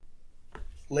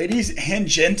Ladies and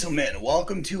gentlemen,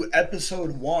 welcome to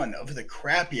episode 1 of the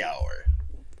Crappy Hour.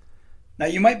 Now,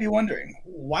 you might be wondering,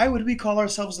 why would we call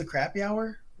ourselves the Crappy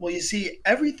Hour? Well, you see,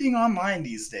 everything online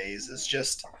these days is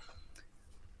just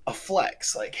a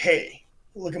flex. Like, hey,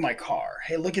 look at my car.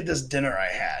 Hey, look at this dinner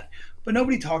I had. But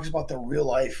nobody talks about the real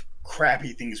life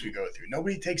crappy things we go through.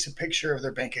 Nobody takes a picture of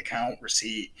their bank account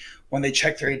receipt when they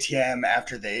check their ATM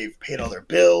after they've paid all their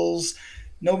bills.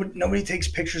 Nobody takes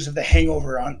pictures of the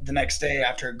hangover on the next day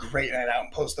after a great night out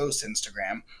and post those to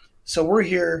Instagram. So we're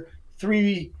here,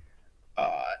 three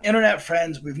internet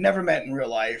friends we've never met in real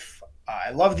life. I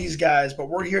love these guys, but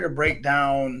we're here to break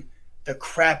down the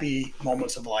crappy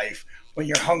moments of life when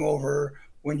you're hungover,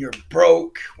 when you're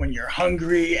broke, when you're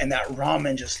hungry, and that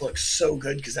ramen just looks so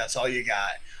good because that's all you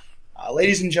got.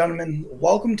 Ladies and gentlemen,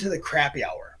 welcome to the Crappy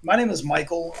Hour. My name is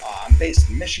Michael. I'm based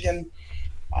in Michigan.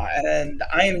 And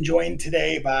I am joined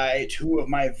today by two of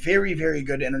my very, very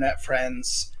good internet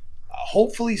friends,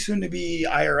 hopefully soon to be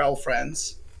IRL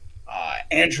friends,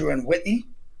 Andrew and Whitney.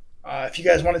 If you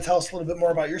guys want to tell us a little bit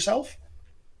more about yourself.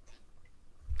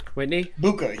 Whitney?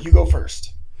 Buka, you go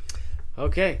first.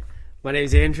 Okay. My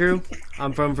name's Andrew.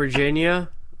 I'm from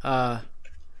Virginia. Let's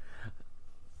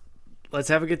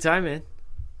have a good time, man.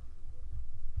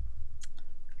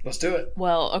 Let's do it.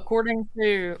 Well, according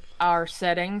to our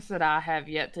settings that I have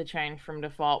yet to change from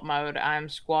default mode, I'm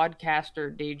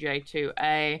Squadcaster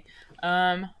DJ2A.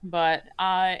 But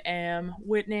I am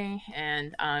Whitney,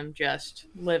 and I'm just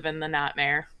living the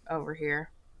nightmare over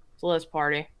here. So let's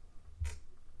party.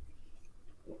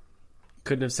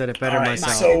 Couldn't have said it better All right,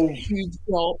 myself.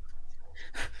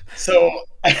 So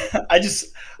I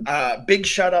just big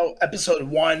shout out episode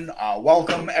 1.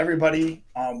 Welcome everybody.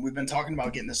 We've been talking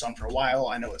about getting this on for a while.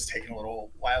 I know it's taken a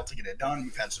little while to get it done.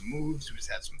 We've had some moves, we've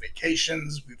had some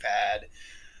vacations, we've had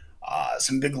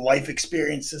some big life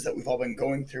experiences that we've all been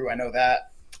going through. I know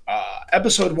that.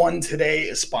 Episode 1 today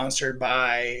is sponsored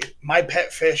by my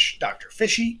pet fish, Dr.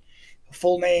 Fishy.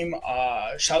 Full name,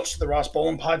 shouts to the Ross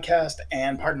Bolin podcast,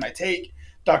 and pardon my take,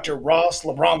 Dr. Ross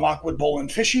LeBron Lockwood Bolin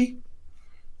Fishy.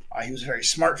 He was a very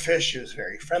smart fish. He was a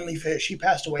very friendly fish. He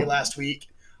passed away last week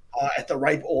at the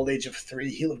ripe old age of 3.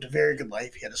 He lived a very good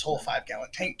life. He had his whole 5-gallon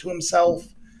tank to himself.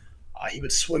 He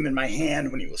would swim in my hand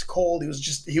when he was cold. He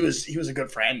was a good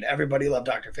friend. Everybody loved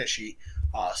Dr. Fishy.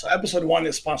 So episode 1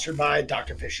 is sponsored by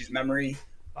Dr. Fishy's memory.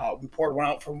 We poured one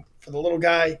out for the little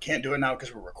guy. Can't do it now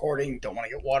because we're recording. Don't want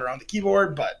to get water on the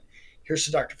keyboard, but here's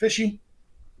to Dr. Fishy.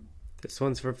 This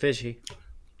one's for Fishy.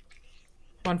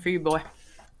 One for you, boy.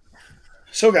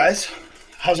 So, guys,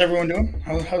 how's everyone doing?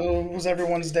 How was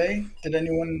everyone's day? Did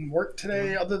anyone work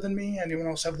today other than me? Anyone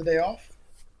else have the day off?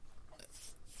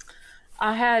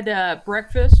 I had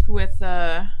breakfast with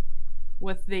the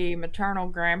maternal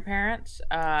grandparents.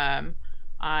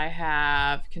 I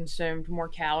have consumed more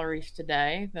calories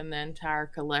today than the entire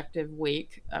collective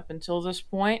week up until this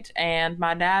point, and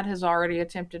my dad has already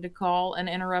attempted to call and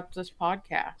interrupt this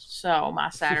podcast. So my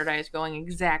Saturday is going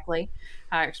exactly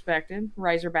how I expected.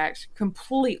 Razorbacks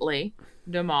completely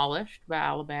demolished by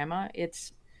Alabama.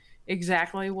 It's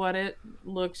exactly what it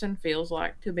looks and feels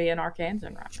like to be an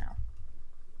Arkansan right now.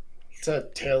 It's a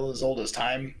tale as old as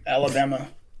time. Alabama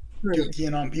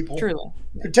duking on people. Truly.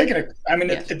 You're taking a. I mean,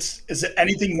 Yes. is it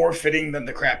anything more fitting than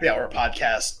the Crappy Hour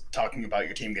podcast talking about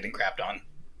your team getting crapped on?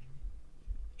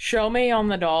 Show me on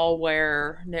the doll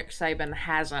where Nick Saban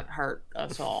hasn't hurt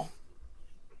us all.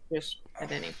 Just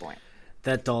at any point.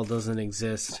 That doll doesn't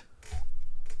exist.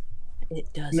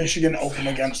 It does. Michigan opened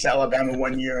against Alabama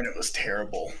one year, and it was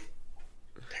terrible.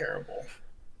 Terrible.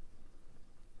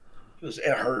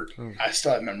 It hurt. I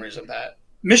still have memories of that.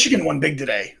 Michigan won big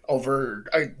today over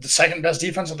the second best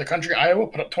defense of the country. Iowa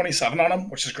put up 27 on them,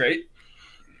 which is great.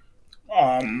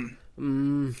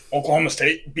 Oklahoma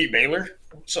State beat Baylor,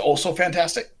 so also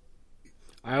fantastic.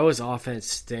 Iowa's offense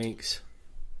stinks.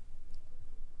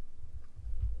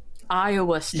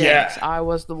 Iowa stinks. Yeah.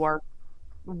 Iowa's the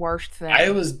worst thing.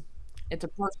 It's a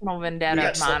personal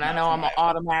vendetta of mine. I know I'm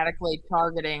automatically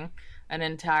targeting an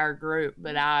entire group,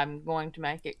 but I'm going to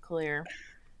make it clear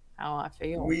how I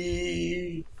feel.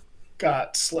 We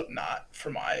got Slipknot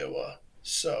from Iowa,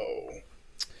 so.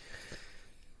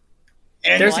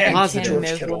 And There's like a positive. 10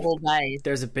 miserable days.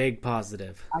 There's a big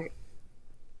positive.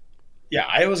 Yeah,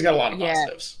 Iowa's got a lot of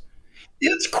positives.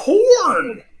 It's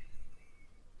corn!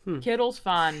 Kittle's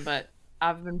fine, but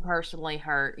I've been personally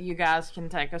hurt. You guys can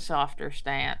take a softer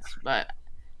stance, but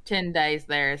 10 days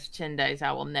there is 10 days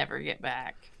I will never get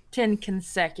back. 10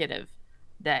 consecutive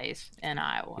days in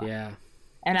Iowa. Yeah.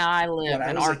 And I live When I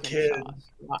in was a Arkansas.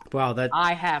 kid- Wow,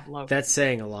 I have local that's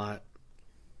saying a lot.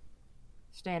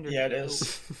 standard. Yeah, it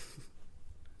is.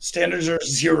 Standards are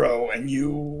 0, and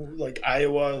you, like,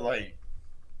 Iowa, like,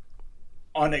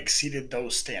 unexceeded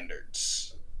those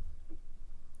standards.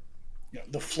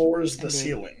 The floor is the Indeed.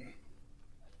 ceiling.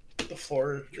 The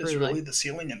floor is Truly. really the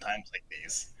ceiling in times like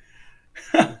these.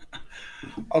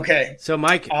 Okay. So,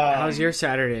 Mike, how's your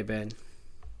Saturday been?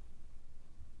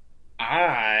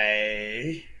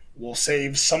 I will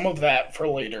save some of that for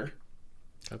later.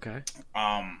 Okay.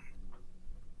 But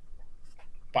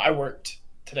I worked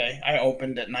today. I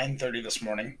opened at 9:30 this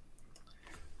morning.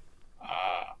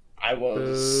 I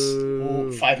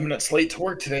was 5 minutes late to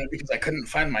work today because I couldn't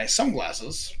find my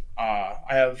sunglasses. I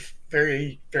have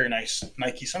very, very nice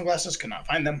Nike sunglasses. Could not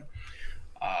find them.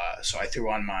 So I threw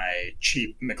on my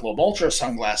cheap Michelob Ultra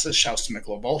sunglasses. Shouts to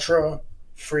Michelob Ultra.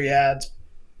 Free ads.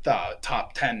 The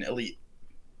top 10 elite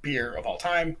beer of all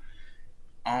time.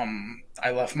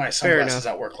 I left my sunglasses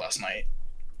at work last night.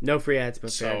 No free ads,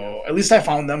 but so at least I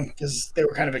found them because they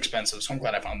were kind of expensive. So I'm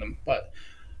glad I found them. But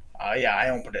yeah, I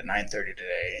opened at 9:30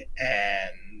 today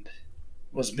and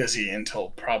was busy until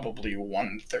probably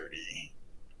 1:30.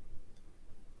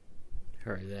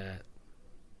 Heard that.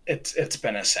 It's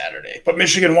been a Saturday, but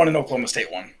Michigan won and Oklahoma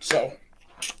State won. So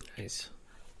nice.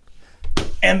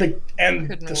 And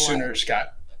the Sooners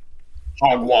got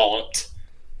hog walloped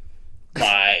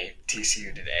by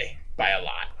TCU today by a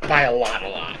lot.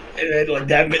 Like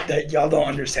that y'all don't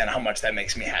understand how much that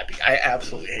makes me happy. I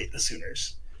absolutely hate the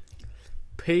Sooners.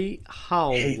 Pete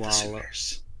Howell. Hate the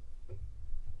Sooners.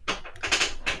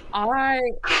 I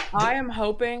am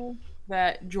hoping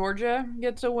that Georgia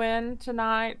gets a win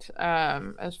tonight.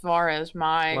 As far as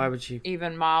my Why would you?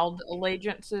 even mild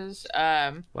allegiances.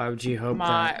 Why would you hope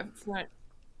that?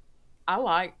 I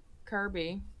like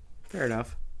Kirby. Fair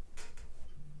enough.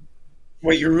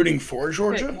 Wait, you're rooting for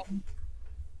Georgia?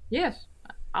 Yes,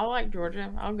 I like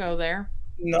Georgia. I'll go there.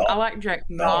 No, I like Drake.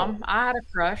 No, I had a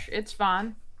crush. It's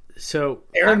fine. So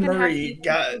Aaron Murray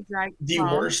got the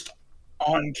worst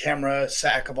on-camera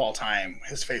sack of all time.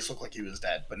 His face looked like he was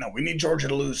dead. But no, we need Georgia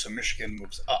to lose so Michigan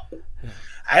moves up.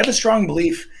 I have a strong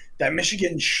belief that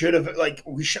Michigan should have,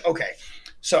 okay.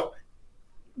 So,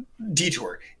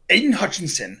 detour. Aiden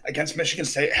Hutchinson against Michigan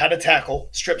State had a tackle,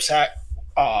 strip sack,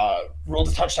 ruled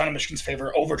a touchdown in Michigan's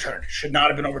favor, overturned. Should not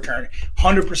have been overturned.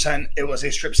 100% it was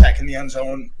a strip sack in the end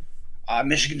zone.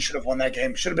 Michigan should have won that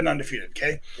game. Should have been undefeated,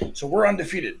 okay? So we're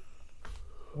undefeated.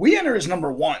 We enter as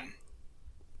number 1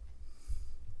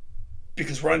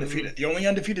 because we're undefeated. The only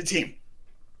undefeated team.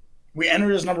 We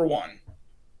enter as number 1.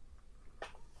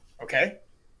 Okay?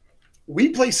 We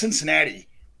play Cincinnati.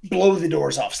 Blow the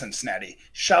doors off Cincinnati.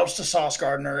 Shouts to Sauce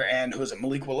Gardner and who is it,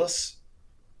 Malik Willis?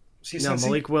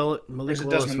 Malik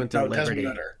Willis went to Liberty.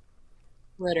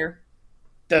 Ritter.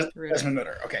 Desmond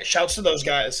Ritter. Okay, shouts to those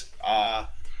guys.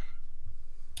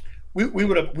 We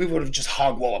would have just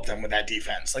hog walloped them with that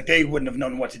defense. Like they wouldn't have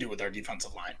known what to do with their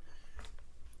defensive line.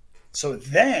 So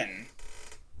then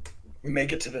we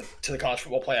make it to the college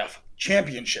football playoff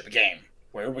championship game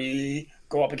where we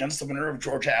go up against the winner of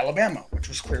Georgia Alabama, which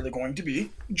was clearly going to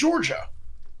be Georgia.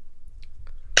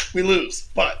 We lose,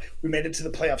 but we made it to the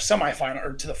playoff semifinal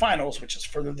or to the finals, which is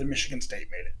further than Michigan State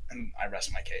made it. And I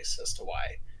rest my case as to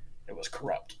why it was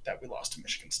corrupt that we lost to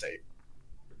Michigan State.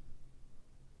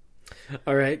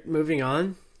 All right, moving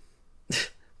on.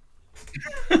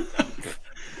 All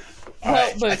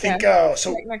right, I think so.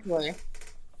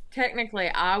 Technically,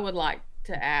 I would like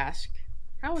to ask,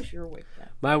 how was your weekend?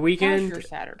 My weekend. How was your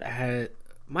Saturday?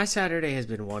 My Saturday has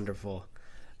been wonderful.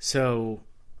 So,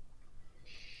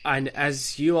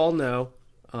 as you all know,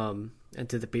 and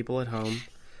to the people at home,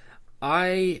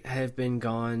 I have been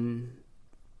gone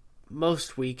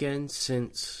most weekends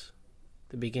since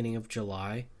the beginning of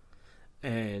July.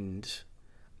 And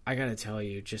I gotta tell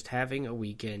you, just having a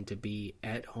weekend to be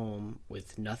at home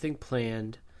with nothing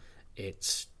planned,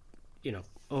 it's,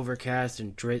 overcast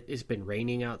and it's been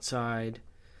raining outside.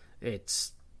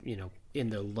 It's, in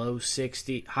the low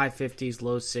 60s, high 50s,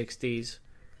 low 60s.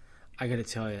 I gotta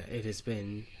tell you, it has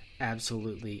been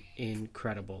absolutely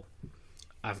incredible.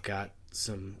 I've got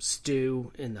some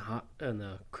stew in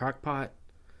the crock pot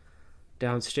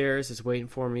downstairs. It's waiting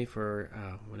for me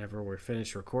for whenever we're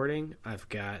finished recording. I've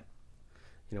got,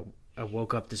 I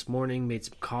woke up this morning, made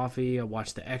some coffee, I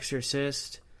watched The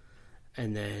Exorcist,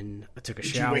 and then I took a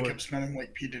shower. Did you wake up smelling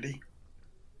like P. Diddy?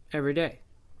 Every day.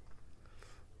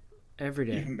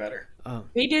 Even better.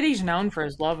 P. Diddy's known for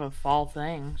his love of fall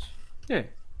things. Yeah.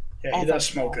 Yeah, he does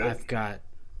smell good. I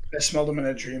smelled him in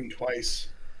a dream twice.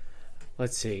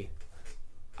 Let's see.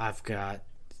 I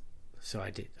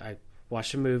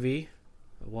watched a movie.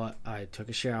 I took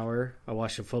a shower. I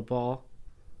watched some football.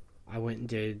 I went and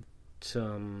did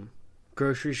some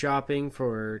grocery shopping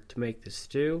to make the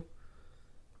stew.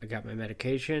 I got my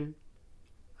medication.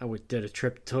 Did a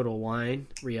trip to Total Wine,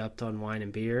 re-upped on wine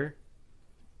and beer.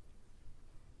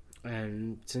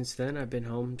 And since then, I've been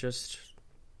home just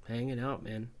hanging out,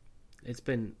 man. It's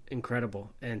been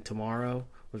incredible. And tomorrow,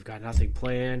 we've got nothing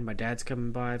planned. My dad's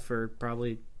coming by for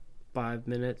probably 5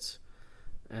 minutes.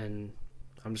 And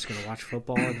I'm just going to watch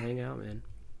football and hang out, man.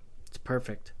 It's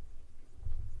perfect.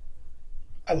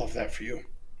 I love that for you.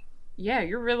 Yeah,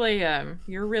 you're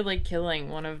really killing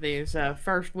one of these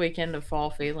first weekend of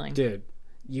fall feelings. Dude,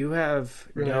 you have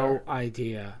no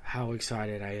idea how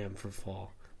excited I am for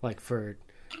fall. Like, for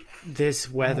this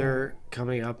weather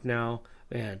coming up now,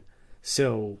 man.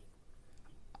 So,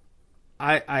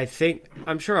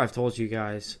 I'm sure I've told you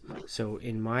guys, so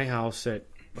in my house that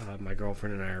my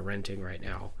girlfriend and I are renting right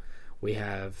now, we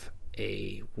have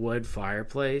a wood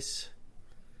fireplace,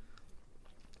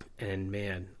 and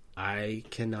man, I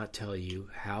cannot tell you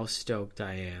how stoked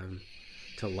I am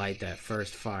to light that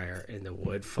first fire in the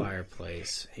wood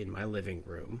fireplace in my living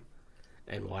room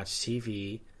and watch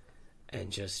TV and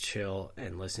just chill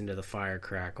and listen to the fire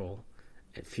crackle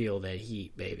and feel that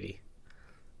heat, baby.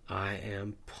 I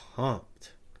am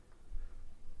pumped.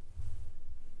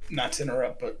 Not to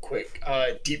interrupt, but quick.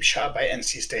 Deep shot by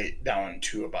NC State down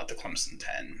to about the Clemson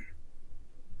 10.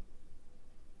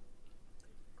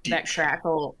 That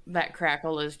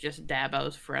crackle is just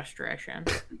Dabo's frustration.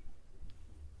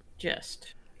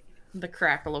 Just the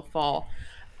crackle of fall.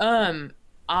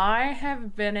 I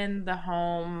have been in the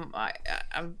home.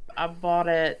 I bought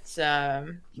it.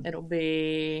 It'll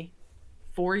be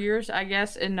 4 years, I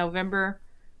guess, in November.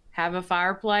 Have a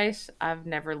fireplace. I've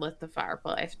never lit the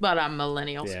fireplace, but I'm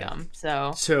millennial scum.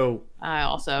 So I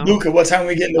also. Luca, what time are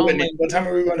we getting to Whitney? What time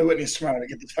are we going to Whitney's tomorrow to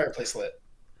get this fireplace lit?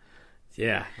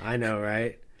 Yeah, I know,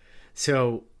 right?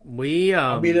 So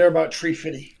I'll be there about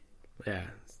 3:50. Yeah.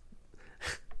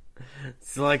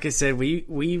 So like I said,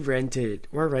 we're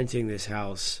renting this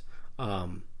house,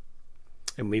 and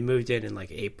we moved in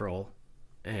like April,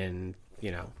 and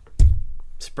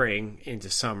spring into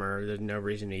summer. There's no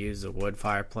reason to use the wood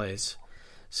fireplace,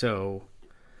 so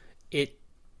it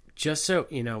just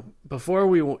before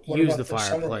we use the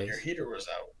fireplace. Your heater was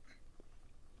out.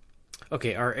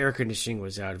 Okay, our air conditioning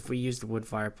was out. If we used the wood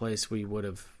fireplace, we would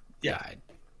have died.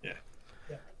 Yeah.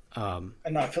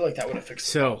 And I feel like that would have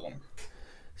fixed the problem.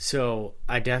 So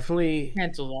I definitely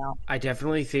cancels out. I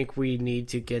definitely think we need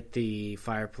to get the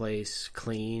fireplace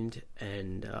cleaned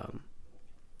and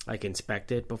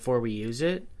inspected before we use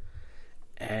it.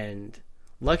 And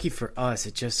lucky for us,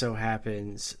 it just so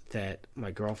happens that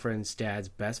my girlfriend's dad's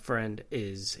best friend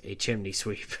is a chimney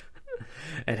sweep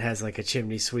and has like a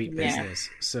chimney sweep business.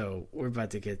 So we're about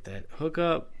to get that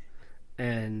hookup.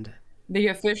 And the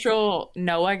official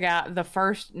Noah guy, the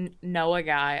first Noah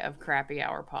guy of Crappy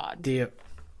Hour Pod. The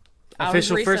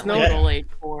official first Noah. Bullied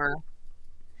for.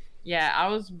 Yeah, I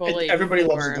was bullied. Everybody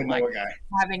loves a good Noah guy.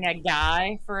 Having a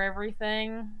guy for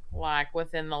everything, like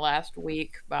within the last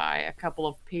week by a couple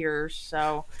of peers.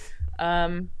 So,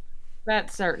 that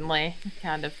certainly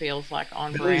kind of feels like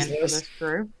on brand for this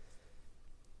crew.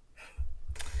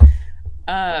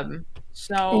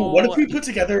 So what if we put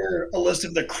together a list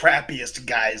of the crappiest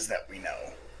guys that we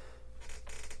know?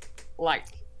 Like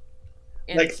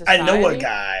society? I know a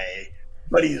guy,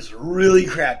 but he's really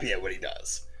crappy at what he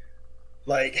does.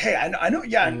 Like, hey, I know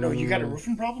you got a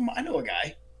roofing problem. I know a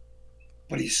guy,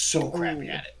 but he's so crappy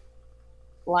at it.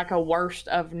 Like a worst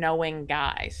of knowing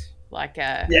guys.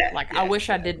 I wish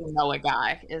I didn't know a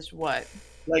guy is what.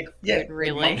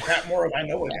 Really. Crap more of I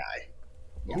know a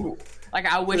guy. Ooh. Like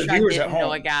I wish I didn't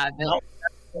know a guy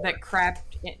that crapped.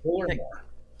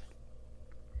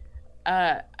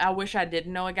 I wish I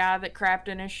didn't know a guy that crapped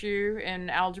in his shoe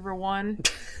in Algebra 1.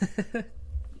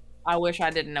 I wish I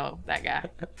didn't know that guy,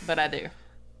 but I do.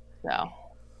 So,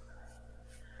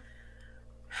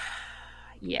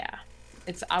 yeah,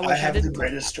 I have the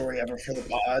greatest story ever for the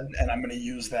pod, and I'm going to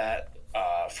use that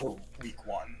for week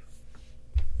 1.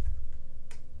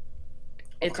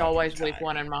 It's always week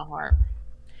 1 in my heart.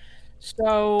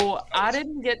 So I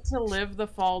didn't get to live the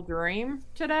fall dream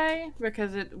today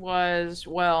because it was,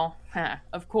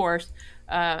 of course,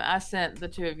 I sent the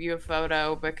two of you a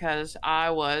photo because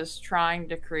I was trying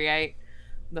to create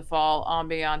the fall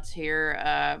ambiance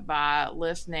here by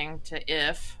listening to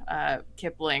If,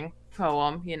 Kipling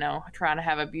poem, trying to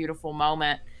have a beautiful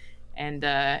moment. And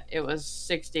it was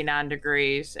 69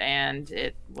 degrees and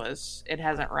it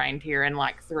hasn't rained here in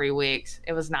like 3 weeks.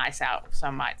 It was nice out,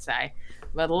 some might say,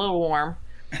 but a little warm.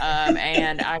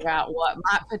 And I got what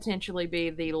might potentially be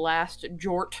the last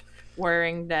jort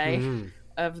wearing day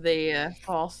of the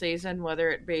fall season, whether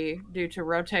it be due to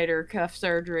rotator cuff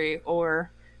surgery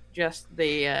or just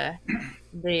the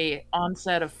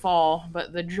onset of fall.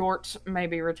 But the jorts may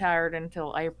be retired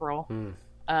until April. Hmm.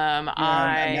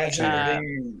 I Imagine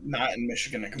living not in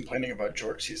Michigan and complaining about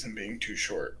jort season being too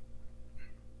short.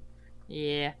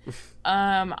 Yeah.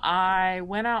 I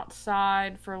went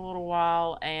outside for a little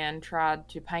while and tried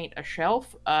to paint a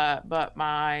shelf, but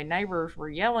my neighbors were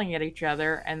yelling at each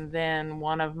other, and then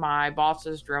one of my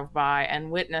bosses drove by and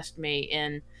witnessed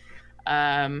me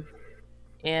um,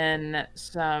 in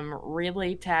some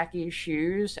really tacky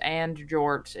shoes and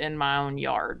jorts in my own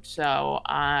yard. So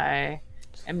I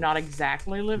am not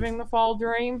exactly living the fall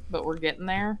dream, but we're getting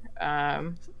there.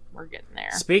 We're getting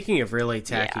there. Speaking of really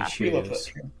tacky Yeah. We love that.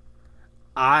 shoes,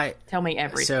 I Tell me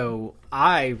everything. So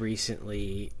I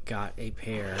recently got a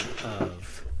pair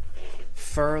of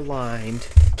fur-lined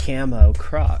camo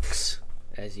Crocs,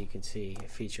 as you can see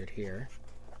featured here.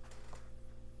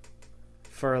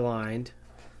 Fur-lined.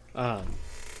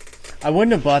 I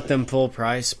wouldn't have bought them full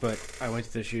price, but I went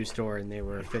to the shoe store and they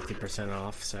were 50%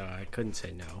 off, so I couldn't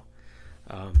say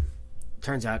no.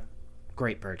 Turns out,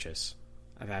 great purchase.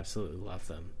 I've absolutely loved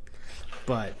them.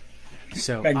 But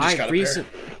so Meg just got a pair.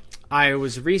 I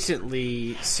was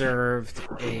recently served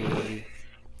a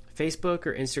Facebook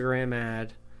or Instagram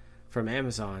ad from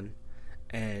Amazon,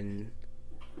 and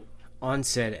on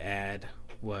said ad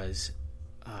was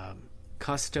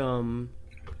custom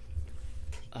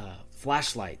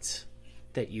flashlights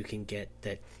that you can get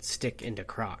that stick into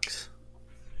Crocs.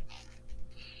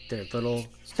 They're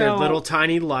little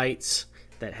tiny lights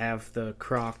that have the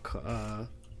Croc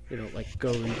like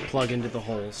go and plug into the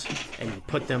holes, and you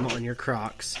put them on your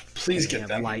Crocs. Please and you get have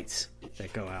them. lights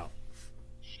that go out.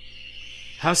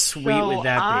 How sweet would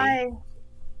that be? I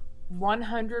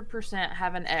 100%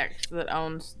 have an ex that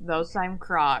owns those same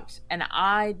Crocs, and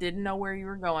I didn't know where you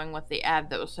were going with the ad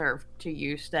that was served to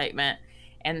you statement.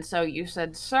 And so you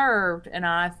said served, and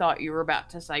I thought you were about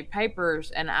to say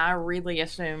papers, and I really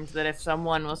assumed that if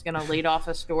someone was going to lead off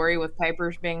a story with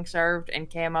papers being served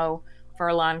and camo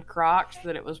fur-lined Crocs,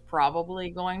 that it was probably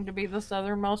going to be the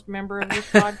southernmost member of this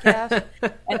podcast.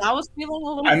 And I was feeling a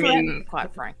little threatened,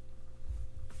 quite frankly.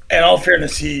 In all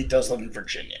fairness, he does live in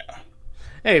Virginia.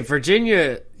 Hey,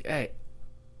 Virginia's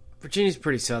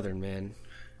pretty southern, man.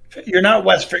 You're not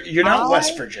West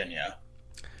Virginia,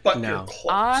 but No. you're close.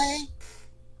 I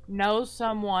know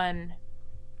someone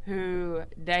who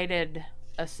dated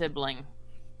a sibling.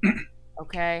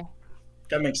 Okay?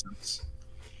 That makes sense.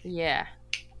 Yeah.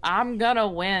 I'm gonna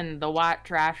win the white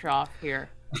trash off here.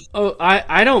 Oh,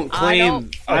 I don't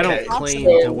claim I don't- I don't claim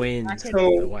so- to win so-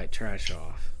 the white trash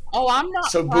off. Oh, I'm not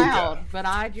So, proud, Buka. but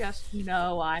I just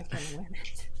know I can win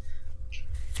it.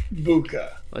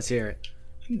 Buka. Let's hear it.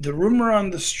 The rumor on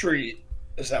the street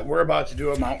is that we're about to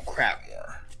do a Mount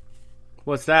Crapmore.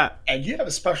 What's that? And you have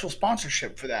a special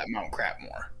sponsorship for that Mount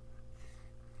Crapmore.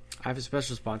 I have a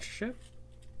special sponsorship?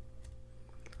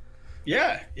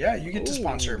 Yeah, you get to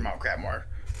sponsor Ooh. Mount Crapmore.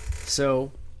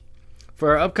 So,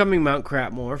 for our upcoming Mount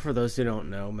Crapmore, for those who don't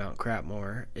know, Mount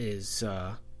Crapmore is,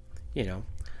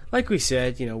 like we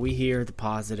said, we hear the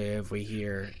positive, we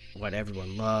hear what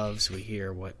everyone loves, we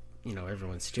hear what,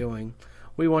 everyone's doing.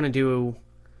 We want to do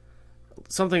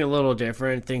something a little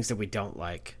different, things that we don't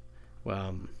like.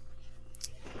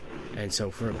 And so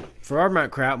for our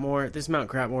Mount Crapmore, this Mount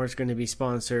Crapmore is going to be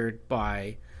sponsored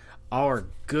by our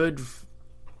good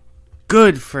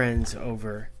friends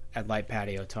over at Light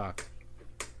Patio Talk.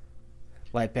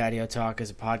 Light Patio Talk is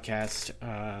a podcast,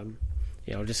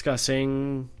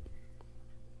 discussing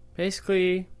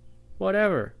basically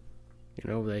whatever.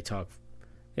 They talk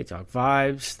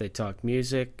vibes, they talk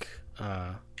music,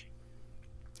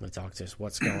 they talk just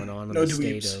what's going on in No the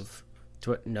dweebs. state of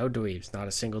no dweebs. Not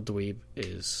a single dweeb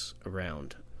is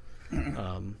around.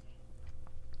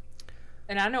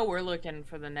 And I know we're looking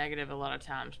for the negative a lot of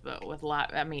times, but with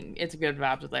light, I mean, it's good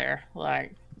vibes there.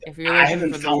 Like, if you're I looking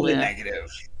haven't for the found the lift, negative.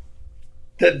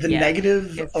 The Yeah,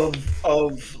 negative it's-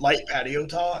 of Light Patio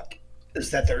Talk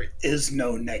is that there is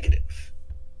no negative.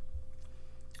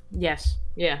 yes,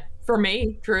 yeah, for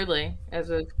me, truly, as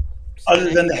a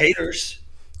Other than the haters.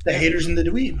 The haters and the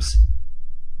dweebs.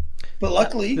 But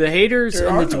luckily, The haters there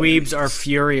and are the no dweebs are dweebs.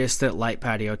 furious that Light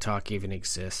Patio Talk even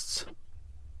exists.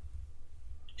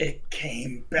 it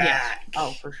came yes. back.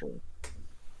 Oh, for sure.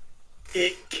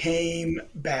 It came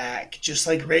back. Just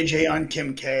like Ray J on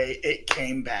Kim K, it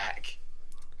came back.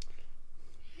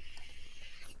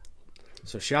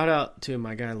 So shout out to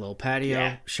my guy Lil Patio.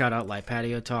 Yeah. Shout out Light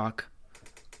Patio Talk.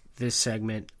 This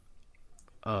segment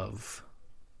of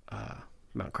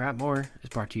Mount Crapmore is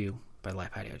brought to you by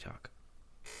Light Patio Talk.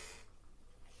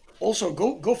 Also,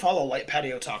 go follow Light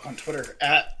Patio Talk on Twitter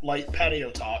at Light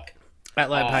Patio Talk. At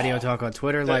Light Patio Talk on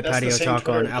Twitter, Light That's the Patio same Talk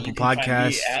Twitter on that Apple you can find me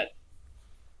Podcasts.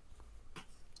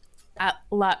 At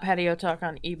Light Patio Talk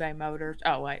on eBay Motors.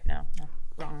 Oh wait, no,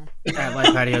 wrong. At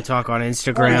Light Patio Talk on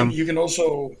Instagram. You can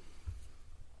also,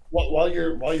 while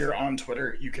you're on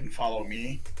Twitter, you can follow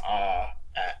me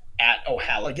at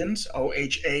O'Halligans,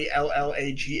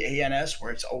 OHALLAGANS,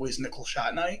 where it's always nickel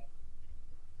shot night.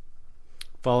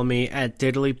 Follow me at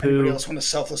Anybody Diddlypoo. else want to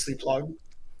selflessly plug?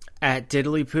 At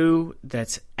Diddlypoo.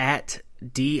 That's at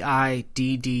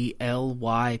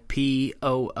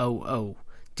DIDDLYPOOO.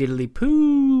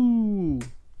 Diddlypoo.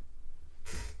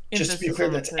 Just to be clear,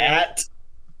 that's at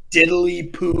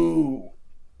Diddly Poo.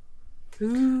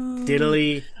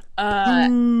 Diddly.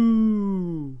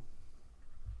 Poo.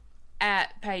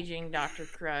 At Paging Dr.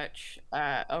 Crutch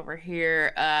over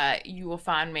here, you will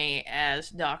find me as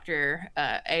Dr.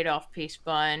 Adolf P.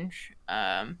 Sponge,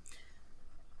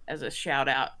 as a shout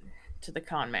out to the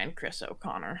con man Chris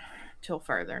O'Connor till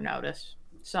further notice.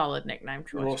 Solid nickname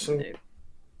choice, dude.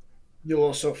 You'll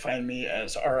also find me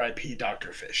as R.I.P.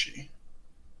 Dr. Fishy,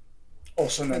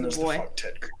 also known as the Fuck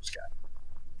Ted Cruz guy.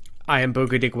 I am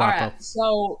Boga de Guapo. Right,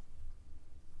 So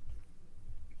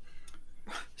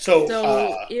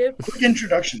if quick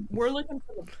introduction. we're looking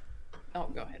for the... Oh,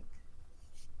 go ahead.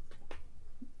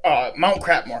 Mount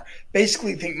Crapmore.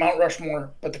 Basically, think Mount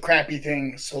Rushmore, but the crappy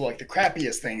thing. So, like the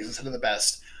crappiest things instead of the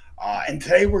best. And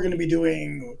today we're going to be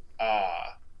doing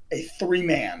a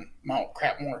 3-man Mount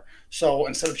Crapmore. So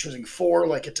instead of choosing 4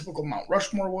 like a typical Mount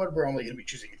Rushmore would, we're only going to be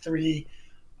choosing 3.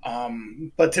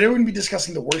 But today we're going to be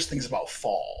discussing the worst things about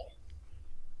fall,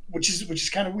 which is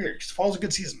kind of weird because fall's a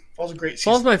good season. Fall's a great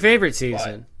season. Fall's my favorite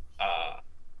season. But,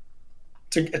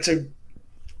 it's a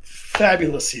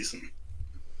fabulous season.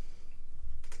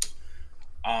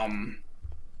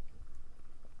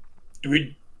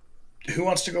 Who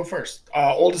wants to go first?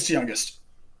 Oldest to youngest.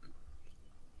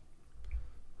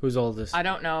 Who's oldest? I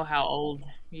don't know how old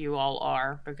you all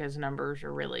are because numbers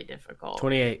are really difficult.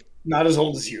 28. Not as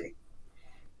old as you.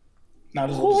 Not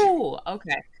as old as you. Ooh,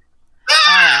 okay.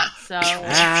 All right, so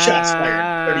Shots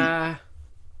fired. 30.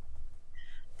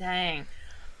 dang.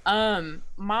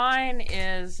 Mine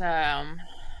is I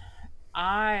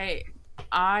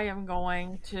am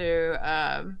going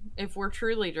to if we're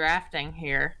truly drafting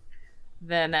here,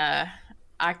 then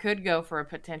I could go for a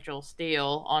potential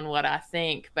steal on what I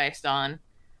think based on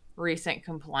recent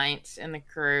complaints in the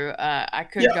crew. I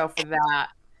could go for that.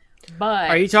 But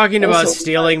are you talking about Also,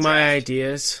 stealing my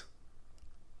ideas?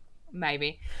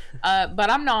 maybe. But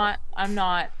I'm not. I'm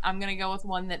going to go with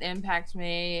one that impacts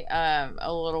me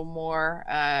a little more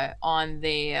on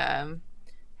the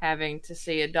having to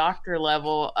see a doctor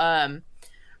level.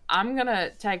 I'm going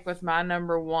to take with my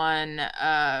number 1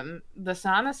 the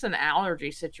sinus and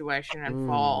allergy situation in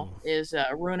fall is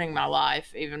ruining my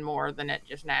life even more than it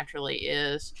just naturally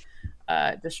is.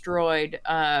 Destroyed.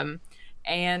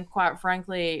 And quite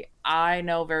frankly, I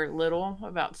know very little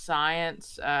about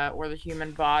science or the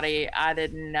human body. I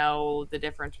didn't know the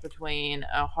difference between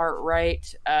a heart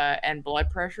rate and blood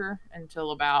pressure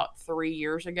until about 3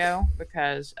 years ago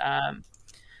because, I'm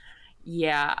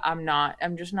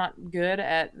just not good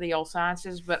at the old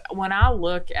sciences. But when I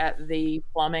look at the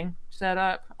plumbing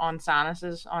setup on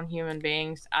sinuses on human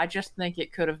beings, I just think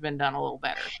it could have been done a little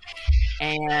better.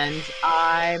 And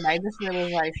I made this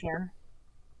realization.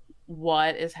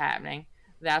 What is happening?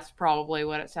 That's probably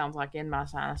what it sounds like in my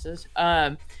sinuses.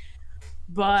 But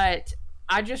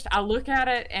I look at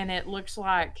it and it looks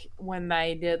like when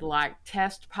they did like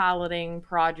test piloting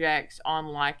projects on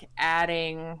like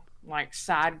adding like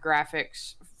side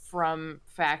graphics from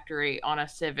factory on a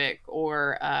Civic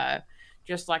or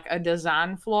just like a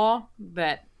design flaw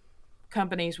that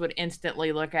companies would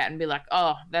instantly look at and be like,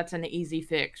 oh, that's an easy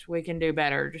fix. We can do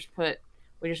better.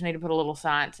 We just need to put a little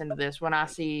science into this. When I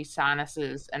see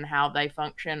sinuses and how they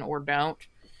function or don't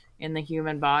in the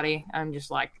human body, I'm just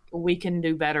like, we can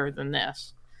do better than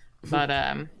this. But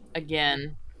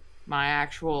again, my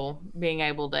actual being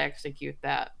able to execute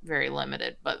that, very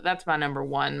limited. But that's my number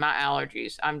 1. My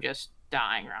allergies, I'm just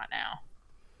dying right now.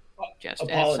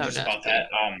 Apologies about that.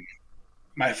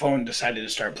 My phone decided to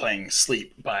start playing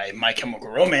Sleep by My Chemical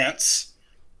Romance,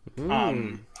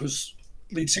 whose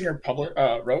lead singer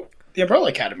wrote The Umbrella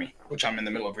Academy, which I'm in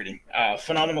the middle of reading.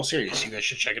 Phenomenal series. You guys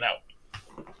should check it out.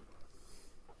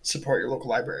 Support your local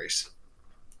libraries.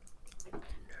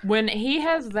 When he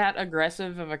has that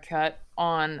aggressive of a cut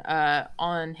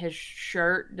on his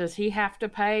shirt, does he have to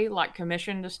pay like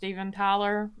commission to Steven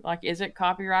Tyler? Like, is it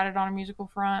copyrighted on a musical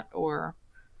front or?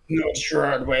 No, it's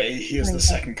Gerard Way. He is the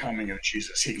second coming of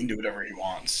Jesus. He can do whatever he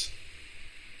wants.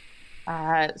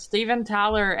 Steven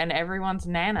Tyler and everyone's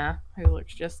Nana, who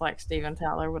looks just like Steven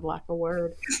Tyler, would like a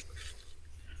word.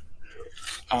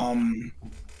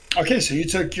 Okay, so you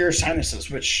took your sinuses,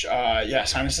 which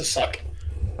sinuses suck.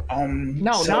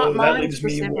 No, so not that mine leaves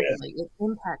me specifically. It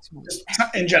impacts me.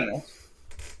 in general.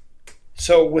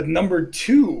 So with number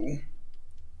 2,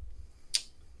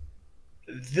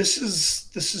 this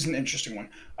is an interesting one.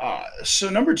 So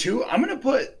number 2, I'm gonna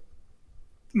put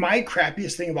my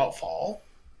crappiest thing about fall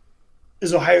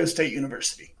is Ohio State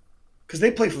University because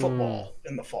they play football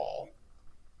in the fall.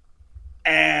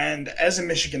 And as a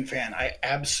Michigan fan, I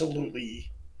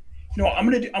absolutely, I'm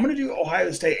gonna do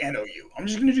Ohio State and OU. I'm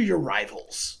just gonna do your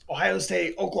rivals: Ohio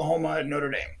State, Oklahoma, Notre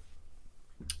Dame.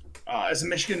 As a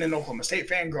Michigan and Oklahoma State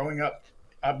fan, growing up,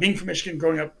 being from Michigan,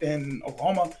 growing up in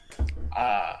Oklahoma,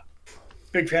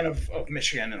 big fan of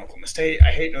Michigan and Oklahoma State.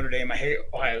 I hate Notre Dame, I hate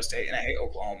Ohio State, and I hate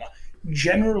Oklahoma.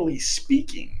 Generally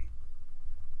speaking,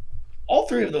 all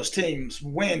 3 of those teams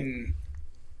win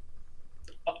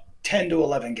 10 to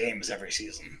 11 games every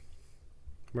season.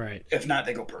 Right. If not,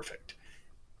 they go perfect.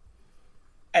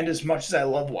 And as much as I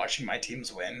love watching my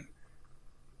teams win,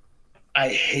 I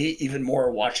hate even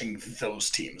more watching those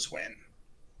teams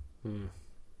win.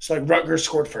 So like Rutgers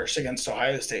scored first against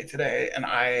Ohio State today, and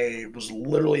I was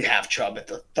literally half chub at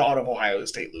the thought of Ohio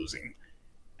State losing.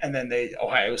 And then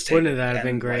Ohio State wouldn't that have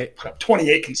been great? Put up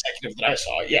 28 consecutive that I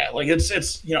saw. Yeah, like it's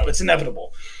it's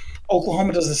inevitable.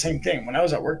 Oklahoma does the same thing. When I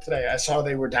was at work today, I saw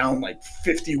they were down like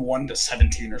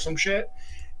 51-17 or some shit.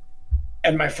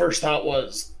 And my first thought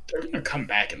was, they're going to come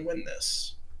back and win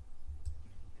this.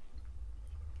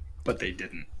 But they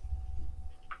didn't.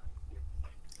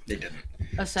 They didn't.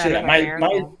 So yeah,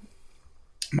 my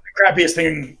crappiest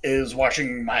thing is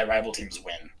watching my rival teams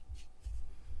win.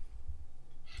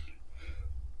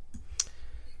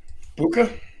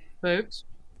 Buka? Boots.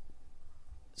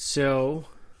 So,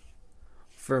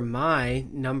 for my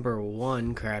number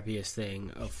 1 crappiest thing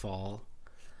of fall,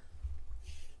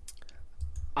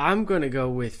 I'm going to go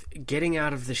with getting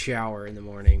out of the shower in the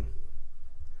morning.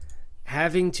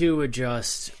 Having to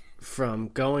adjust from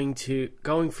going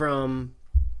from,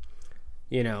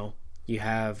 you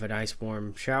have a nice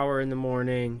warm shower in the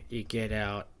morning, you get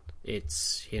out,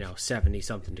 it's,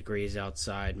 70-something degrees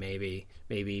outside, maybe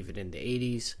even in the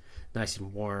 80s, nice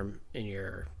and warm in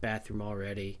your bathroom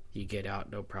already, you get out,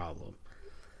 no problem.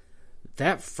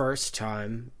 That first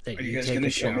time that Are you guys take gonna a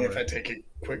shower... show me if I take a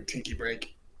quick tinky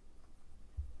break?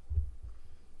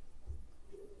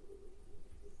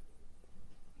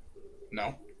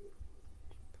 No?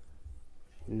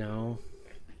 No.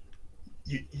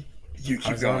 You keep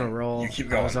I was going. on a roll. You keep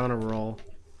going. I was on a roll.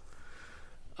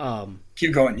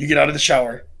 Keep going. You get out of the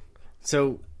shower.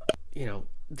 So,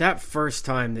 that first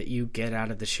time that you get out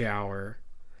of the shower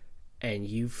and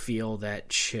you feel that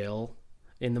chill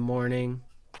in the morning,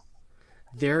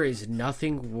 there is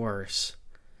nothing worse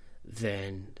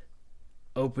than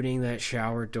opening that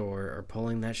shower door or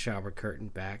pulling that shower curtain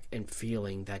back and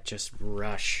feeling that just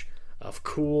rush of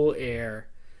cool air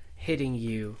hitting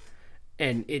you,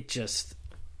 and it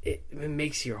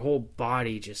makes your whole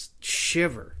body just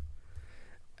shiver.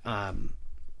 I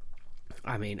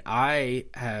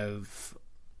have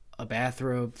a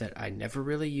bathrobe that I never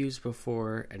really used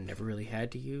before and never really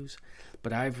had to use,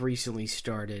 but I've recently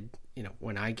started,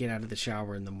 when I get out of the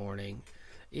shower in the morning,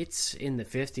 it's in the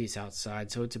 50s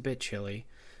outside, so it's a bit chilly.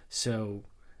 So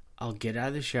I'll get out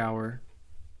of the shower,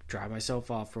 dry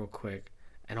myself off real quick,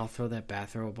 and I'll throw that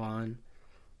bathrobe on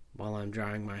while I'm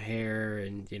drying my hair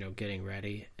and, getting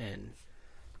ready. And,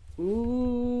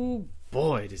 ooh,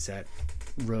 boy, does that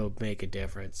robe make a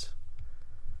difference.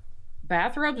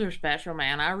 Bathrobes are special,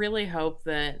 man. I really hope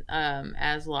that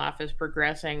as life is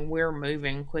progressing, we're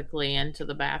moving quickly into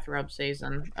the bathrobe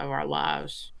season of our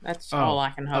lives. That's all I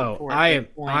can hope for. I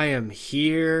am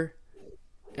here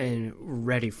and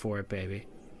ready for it, baby.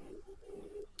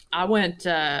 I went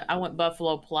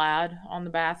buffalo plaid on the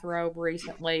bathrobe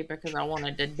recently because I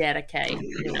wanted to dedicate,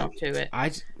 to it.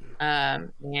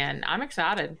 And I'm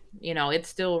excited. It's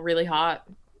still really hot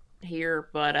here,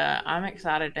 but I'm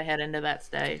excited to head into that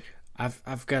stage.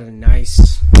 I've got a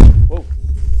nice. Whoa!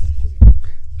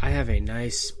 I have a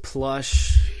nice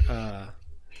plush. I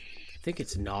think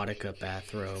it's Nautica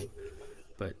bathrobe,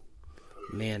 but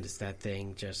man, does that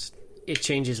thing just? It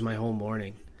changes my whole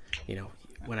morning.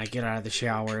 When I get out of the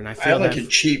shower and I feel like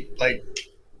it cheap. Like,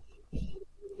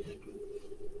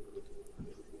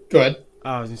 go ahead.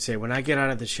 I was gonna say, when I get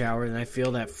out of the shower and I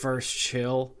feel that first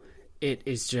chill, it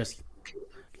is just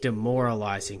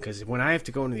demoralizing, because when I have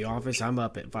to go into the office, I'm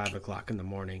up at 5 o'clock in the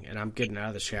morning, and I'm getting out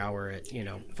of the shower at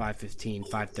 5:15,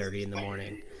 5:30 in the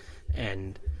morning,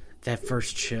 and that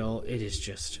first chill, it is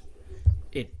just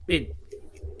it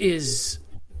is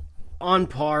on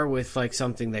par with like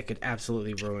something that could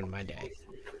absolutely ruin my day.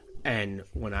 And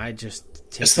when I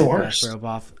just take bathrobe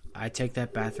off, I take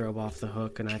that bathrobe off the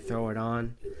hook and I throw it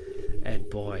on, and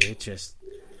boy,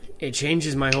 it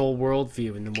changes my whole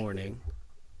worldview in the morning.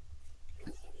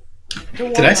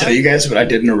 Did I tell you guys what I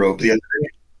did in a robe the other day?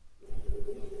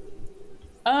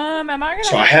 Am I gonna?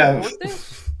 So I have.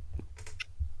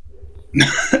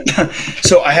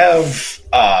 So I have,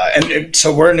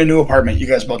 so we're in a new apartment. You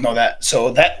guys both know that.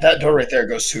 So that door right there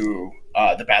goes to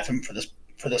the bathroom for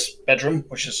this bedroom,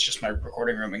 which is just my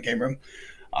recording room and game room.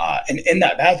 And in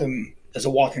that bathroom, there's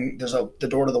the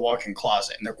door to the walk-in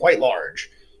closet, and they're quite large.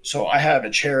 So I have a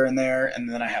chair in there, and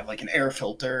then I have like an air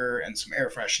filter and some air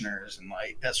fresheners, and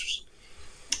like that's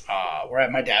where I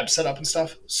have my dab set up and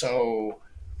stuff. So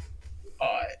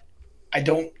I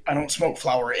don't smoke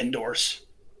flower indoors.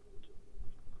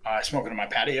 I smoke it on my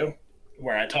patio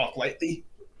where I talk lightly.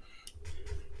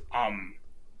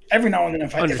 Every now and then,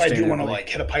 if I do want to like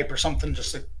hit a pipe or something,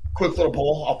 just a quick little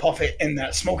bowl, I'll puff it in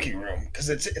that smoking room because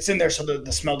it's in there so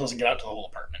the smell doesn't get out to the whole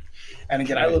apartment. And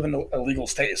again, I live in a legal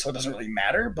state, so it doesn't really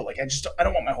matter. But like, I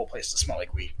don't want my whole place to smell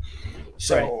like weed.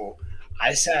 So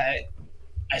I sat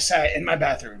in my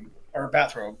bathroom or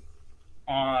bathrobe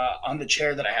on the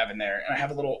chair that I have in there, and I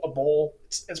have a bowl.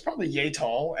 It's probably yay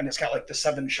tall, and it's got like the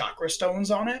 7 chakra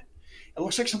stones on it. It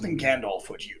looks like something Gandalf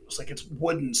would use. Like it's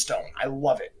wooden stone. I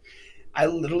love it. I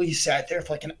literally sat there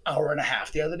for like an hour and a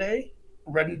half the other day,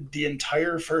 read the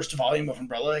entire first volume of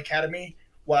Umbrella Academy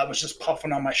while I was just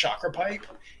puffing on my chakra pipe,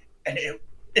 and it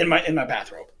in my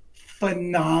bathrobe.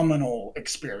 Phenomenal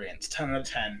experience. 10 out of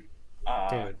 10.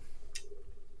 Dude.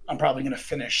 I'm probably going to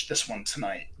finish this one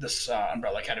tonight, this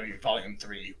Umbrella Academy Volume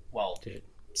 3,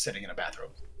 sitting in a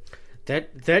bathrobe.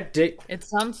 It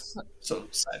sounds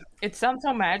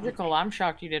so magical. I'm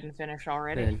shocked you didn't finish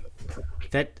already. Man,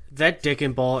 that dick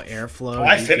and ball airflow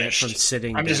I finished. Get from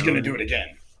sitting I'm just going to do it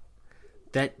again.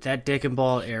 That dick and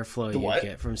ball airflow you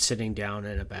get from sitting down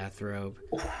in a bathrobe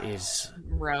is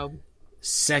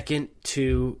second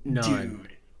to none. Dude.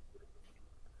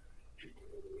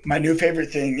 My new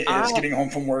favorite thing is getting home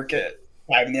from work at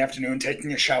 5 in the afternoon,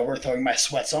 taking a shower, throwing my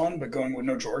sweats on, but going with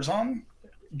no drawers on.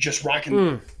 Just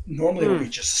rocking. Normally it would be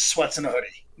just sweats and a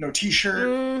hoodie. No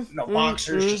t-shirt, no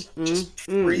boxers, just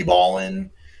free balling.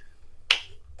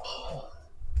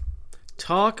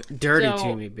 Talk dirty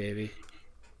to me, baby.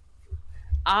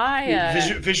 Verbal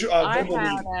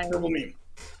meme.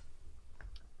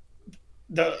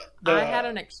 The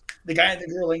guy and the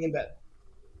girl laying in bed.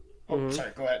 Oh,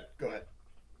 sorry. Go ahead.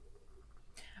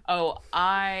 Oh,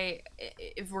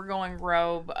 if we're going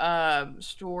robe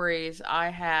stories, I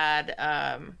had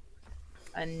a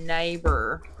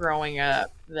neighbor growing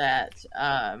up that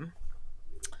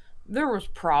there was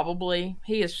probably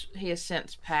he has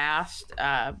since passed,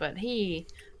 but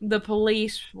the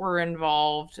police were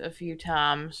involved a few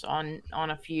times on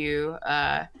a few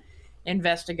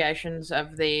investigations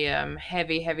of the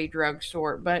heavy drug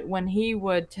sort. But when he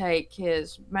would take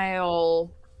his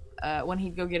mail, when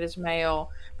he'd go get his mail,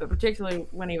 but particularly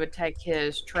when he would take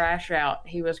his trash out,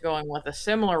 he was going with a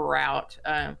similar route.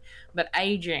 But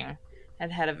aging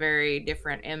had a very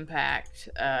different impact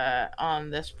on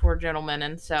this poor gentleman.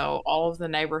 And so all of the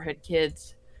neighborhood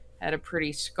kids had a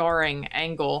pretty scarring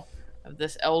angle of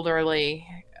this elderly,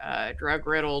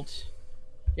 drug-riddled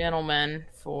gentleman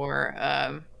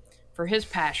for his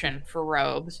passion for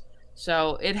robes.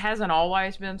 So it hasn't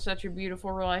always been such a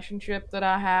beautiful relationship that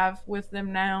I have with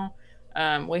them now.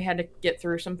 We had to get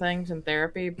through some things in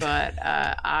therapy, but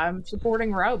I'm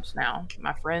supporting robes now.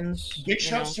 My friends, big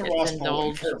shouts to Ross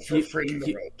Bowling for freeing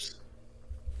the robes.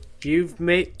 You've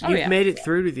made it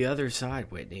through to the other side,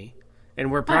 Whitney,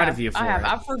 and we're proud of you for it.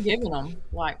 I've forgiven them.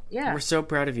 We're so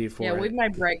proud of you for it. Yeah, we've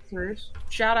made breakthroughs.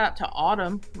 Shout out to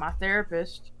Autumn, my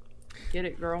therapist. Get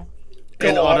it, girl.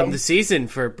 And Autumn the season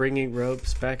for bringing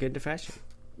robes back into fashion.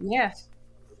 Yes.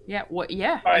 Yeah.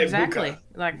 Right, exactly.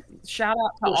 Luca. Shout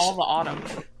out to all the Autumn.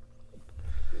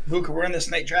 Luca, we're in the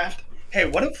snake draft. Hey,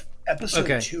 what if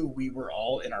episode 2 we were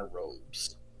all in our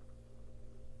robes?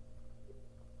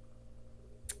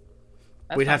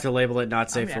 We'd have to label it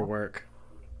not safe for work.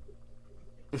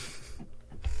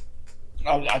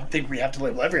 I think we have to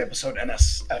label every episode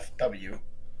NSFW.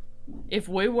 If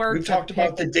we've talked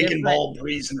about the dick and ball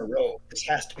breeze in a robe, this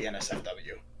has to be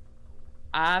NSFW.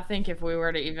 I think if we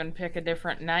were to even pick a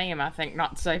different name, I think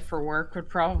not safe for work would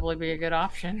probably be a good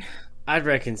option. I'd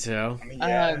reckon so. I mean,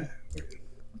 yeah.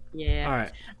 Yeah. All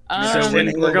right. So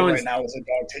we're going right now is a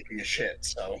dog taking a shit.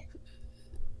 So.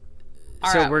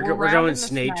 We're going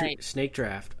snake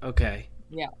draft. Okay.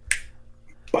 Yeah.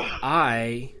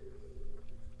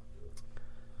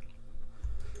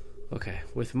 Okay,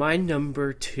 with my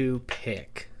number 2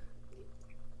 pick,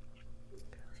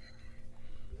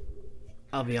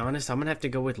 I'll be honest, I'm going to have to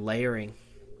go with layering.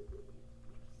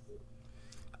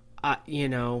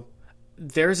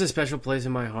 There's a special place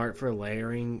in my heart for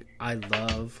layering. I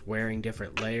love wearing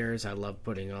different layers. I love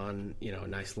putting on, a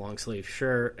nice long sleeve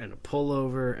shirt and a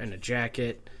pullover and a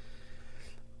jacket.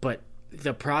 But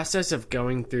the process of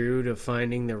going through to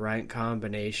finding the right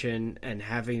combination and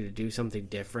having to do something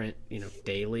different,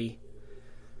 daily,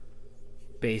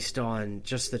 based on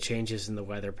just the changes in the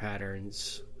weather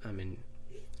patterns. I mean,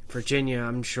 Virginia,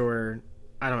 I'm sure,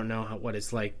 I don't know what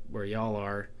it's like where y'all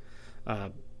are.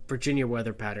 Virginia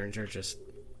weather patterns are just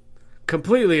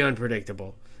completely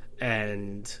unpredictable.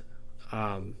 And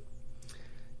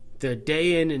the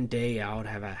day in and day out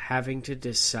having to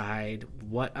decide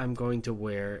what I'm going to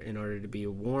wear in order to be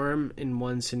warm in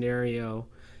one scenario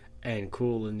and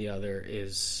cool in the other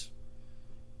it's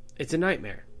a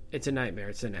nightmare. It's a nightmare.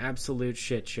 It's an absolute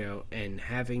shit show. And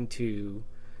having to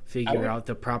figure out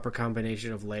the proper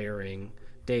combination of layering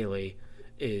daily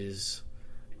is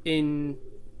in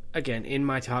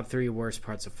my top 3 worst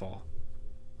parts of fall.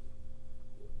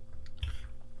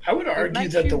 I would argue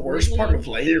that the worst part of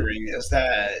layering is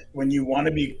that when you want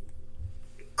to be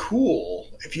cool,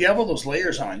 if you have all those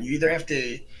layers on, you either have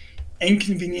to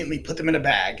inconveniently put them in a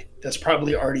bag that's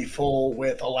probably already full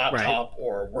with a laptop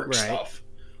or work stuff,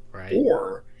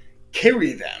 or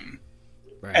carry them.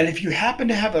 Right. And if you happen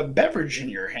to have a beverage in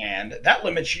your hand, that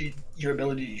limits your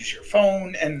ability to use your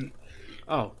phone and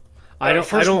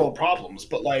first world problems.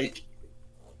 But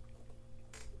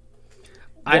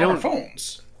I don't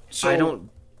phones. So I don't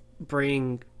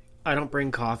bring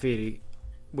coffee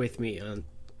with me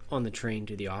on the train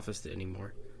to the office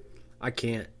anymore. I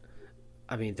can't.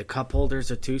 I mean, the cup holders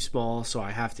are too small, so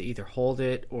I have to either hold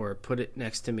it or put it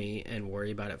next to me and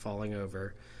worry about it falling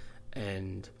over.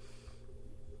 And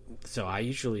so I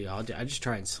just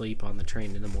try and sleep on the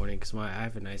train in the morning because I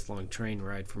have a nice long train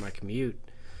ride for my commute.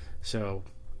 So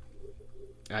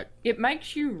it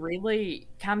makes you really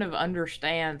kind of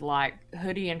understand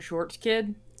hoodie and shorts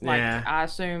kid. I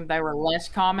assume they were less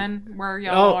common where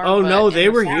y'all are. Oh no, they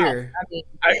were here.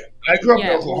 I grew up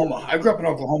in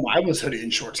Oklahoma. I was hoodie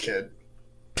and shorts kid.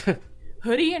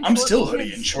 Hoodie and I'm shorts still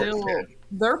hoodie and shorts kid.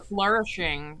 They're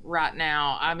flourishing right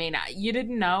now. I mean, you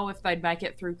didn't know if they'd make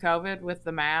it through COVID with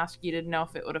the mask. You didn't know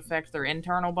if it would affect their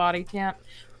internal body temp.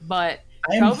 But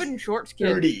COVID and shorts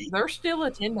kids, they're still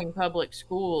attending public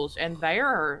schools, and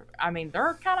they're kind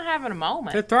of having a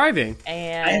moment. They're thriving.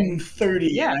 And I am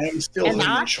 30, and I am still hoodie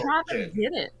and shorts kid. And I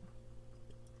get it.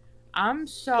 I'm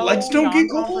so legs don't get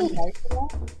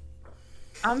cold.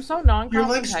 I'm so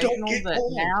non-confrontational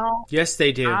that now. Yes,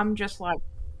 they do. I'm just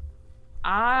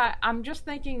I'm just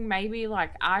thinking maybe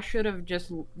I should have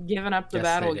just given up the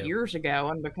battle years ago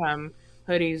and become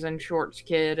hoodies and shorts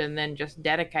kid and then just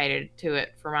dedicated to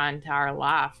it for my entire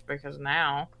life, because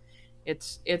now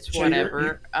it's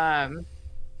whatever.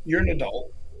 You're an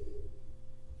adult.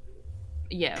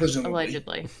 Yes, presumably.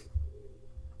 Allegedly.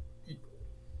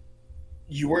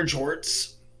 You wear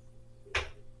jorts.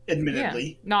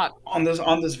 Admittedly, not on this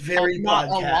very not podcast.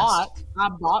 A lot. I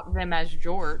bought them as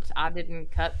jorts. I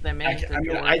didn't cut them into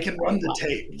jorts. I can run the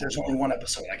tape. There's only one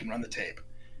episode. I can run the tape.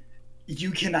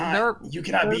 You cannot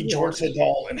be jorts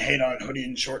adult and hate on hoodie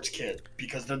and shorts kid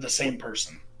because they're the same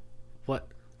person. What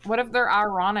if they're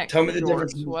ironic? Tell me the jorts?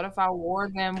 difference. What if I wore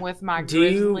them with my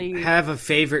grizzly? Do you have a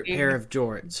favorite pair of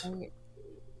jorts?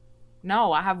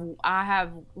 No, I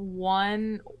have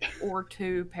 1 or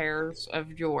 2 pairs of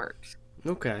jorts.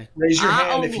 Okay. Raise your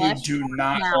hand if you do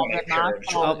not own a pair of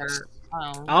jorts.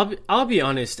 I'll be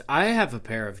honest. I have a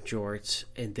pair of jorts,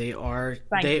 and they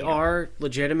are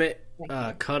legitimate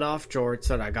cut-off jorts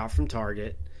that I got from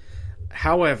Target.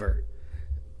 However,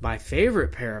 my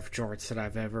favorite pair of jorts that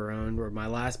I've ever owned were my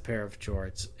last pair of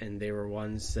jorts, and they were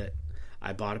ones that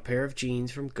I bought a pair of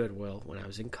jeans from Goodwill when I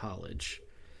was in college.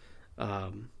 I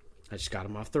just got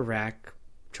them off the rack,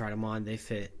 tried them on, they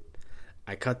fit.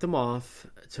 I cut them off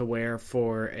to wear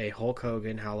for a Hulk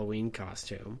Hogan Halloween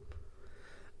costume.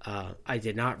 I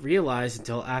did not realize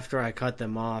until after I cut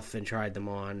them off and tried them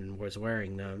on and was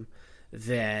wearing them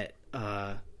that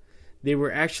they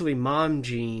were actually mom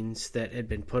jeans that had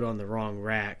been put on the wrong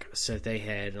rack. So they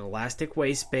had an elastic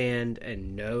waistband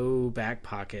and no back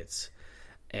pockets.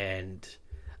 And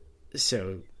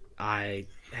so I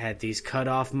had these cut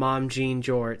off mom jean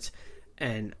jorts.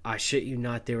 And I shit you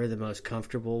not, they were the most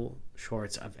comfortable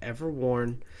shorts I've ever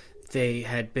worn. They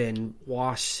had been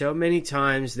washed so many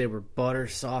times. They were butter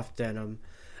soft denim.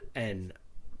 And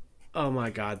oh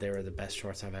my God, they were the best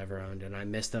shorts I've ever owned. And I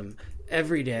miss them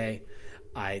every day.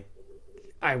 I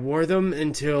I wore them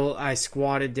until I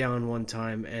squatted down one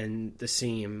time and the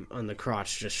seam on the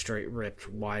crotch just straight ripped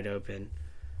wide open.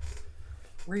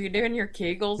 Were you doing your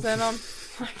Kegels in them?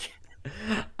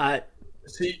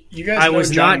 See, you guys I know was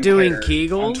John not and doing Claire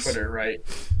Kegels. on Twitter, right?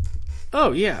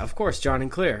 Oh, yeah, of course, John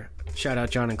and Claire. Shout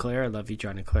out John and Claire. I love you,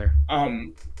 John and Claire.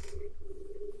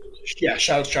 Yeah,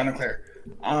 shout out to John and Claire.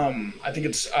 I think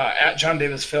it's at John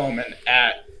Davis Film and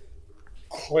at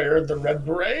Claire the Red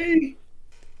Beret.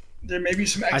 There may be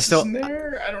some X's in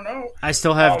there. I don't know. I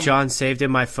still have John saved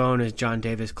in my phone as John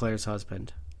Davis, Claire's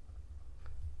husband.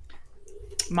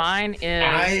 Mine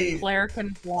is Claire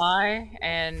Can Fly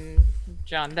and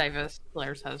John Davis,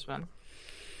 Claire's husband.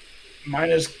 Mine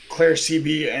is Claire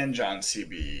CB and John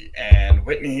CB, and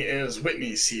Whitney is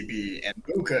Whitney CB, and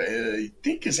Buka I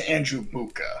think is Andrew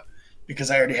Buka,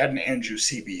 because I already had an Andrew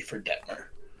CB for Detmer.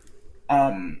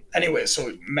 Anyway,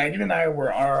 so Megan and I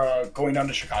were going down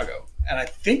to Chicago, and I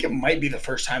think it might be the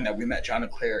first time that we met John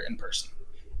and Claire in person.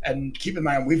 And keep in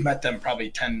mind, we've met them probably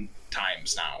 10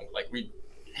 times now. Like we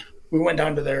went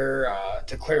down to their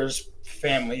to Claire's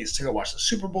families to go watch the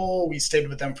Super Bowl. We stayed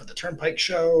with them for the Turnpike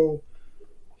show.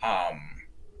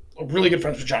 Really good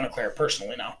friends with John and Claire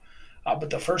personally now. But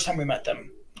the first time we met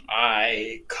them,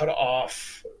 I cut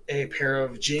off a pair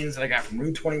of jeans that I got from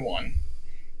Route 21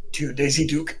 to Daisy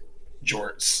Duke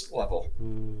jorts level.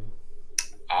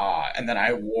 And then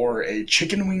I wore a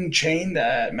chicken wing chain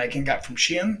that Megan got from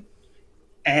Shein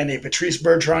and a Patrice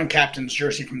Bergeron captain's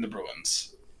jersey from the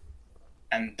Bruins.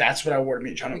 And that's what I wore to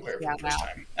meet John and Claire for the first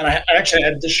time. And I actually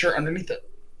had this shirt underneath it.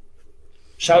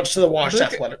 Shouts to the Washed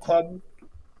Athletic Club.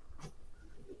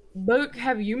 Luke,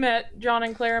 have you met John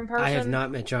and Claire in person? I have not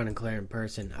met John and Claire in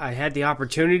person. I had the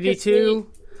opportunity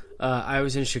to. I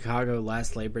was in Chicago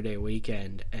last Labor Day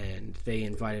weekend, and they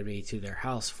invited me to their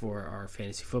house for our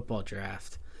fantasy football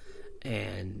draft.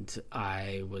 And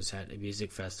I was at a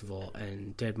music festival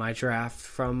and did my draft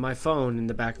from my phone in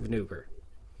the back of an Uber.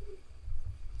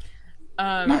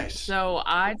 Nice. So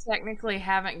I technically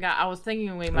haven't got. I was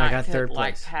thinking we might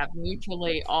have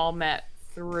mutually all met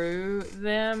through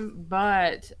them,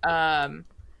 but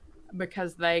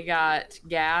because they got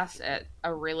gas at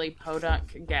a really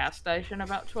podunk gas station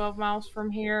about 12 miles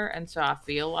from here, and so I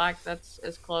feel like that's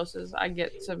as close as I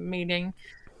get to meeting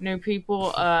new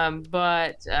people.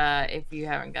 But if you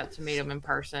haven't got to meet them in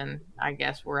person, I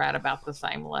guess we're at about the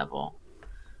same level.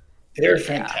 They're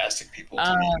fantastic people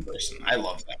to meet in person. I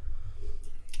love them.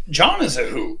 John is a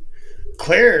hoot.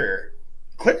 Claire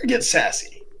gets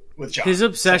sassy with John. His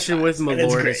obsession with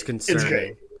Malort is concerning. It's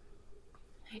great.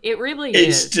 It really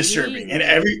is. It's disturbing.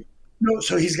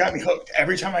 So he's got me hooked.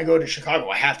 Every time I go to Chicago,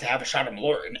 I have to have a shot of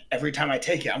Malort. And every time I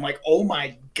take it, I'm like, oh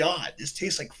my God, this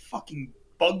tastes like fucking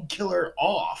bug killer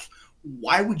off.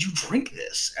 Why would you drink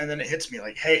this? And then it hits me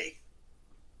like, hey,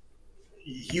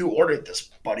 you ordered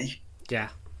this, buddy. Yeah.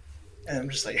 And I'm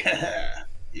just like, yeah,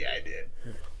 I did.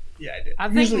 I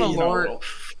think Malort...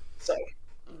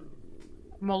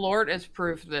 Malort is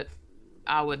proof that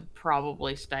I would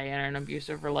probably stay in an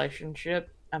abusive relationship.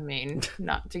 I mean,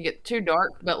 not to get too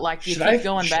dark, but like you keep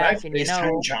going back and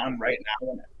FaceTime John right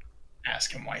now and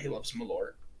ask him why he loves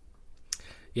Malort?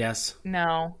 Yes.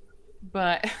 No,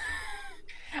 but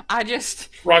I just...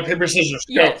 Rock, paper, scissors.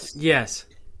 Yes. Go.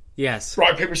 Yes.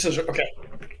 Rock, paper, scissors. Okay.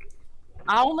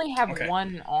 I only have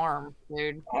one arm,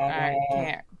 dude. I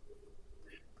can't.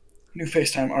 New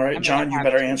FaceTime. All right, John, you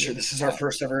better answer. This is our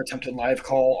first ever attempted live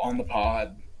call on the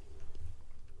pod.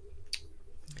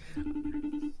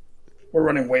 We're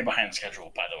running way behind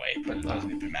schedule, by the way, but it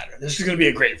doesn't even matter. This is going to be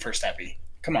a great first epi.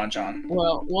 Come on, John.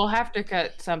 Well, we'll have to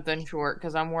cut something short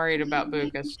because I'm worried about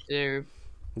Bukas too.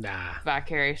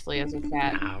 Vicariously as a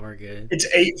cat. Nah, we're good. It's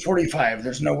 8:45.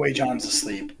 There's no way John's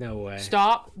asleep. No way.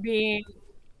 Stop being...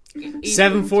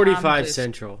 7:45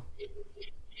 Central.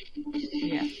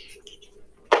 Yeah.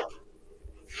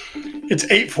 It's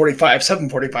 8:45,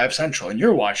 7:45 Central, and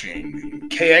you're watching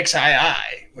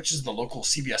KXII, which is the local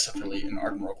CBS affiliate in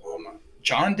Ardmore, Oklahoma.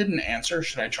 John didn't answer.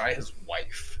 Should I try his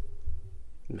wife?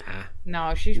 Nah.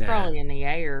 No, she's probably in the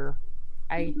air.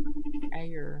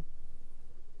 Air.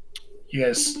 You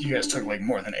guys took like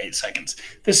more than 8 seconds.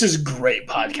 This is great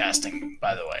podcasting,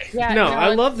 by the way. Yeah, no,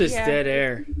 I love this dead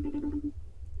air.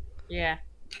 Yeah.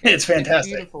 It's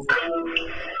fantastic. It's beautiful.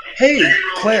 Hey,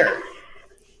 Claire.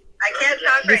 I can't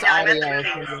talk right now.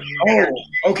 Oh,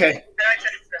 okay.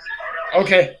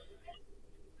 Okay.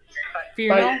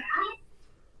 Funeral? Bye.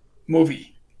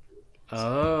 Movie.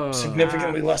 Oh.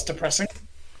 Significantly less depressing.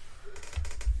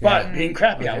 But being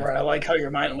crappy hour, I like how your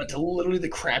mind went to literally the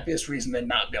crappiest reason to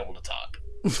not be able to talk.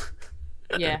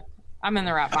 Yeah. I'm in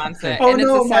the right mindset. Oh, and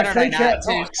no, it's a my Saturday friend night can't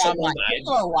too. talk. So I'm like, Someone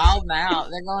people died. are wild now.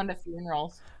 They're going to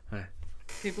funerals. Right.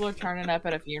 People are turning up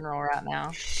at a funeral right now.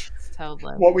 It's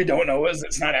totally. What we don't know is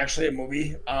it's not actually a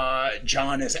movie.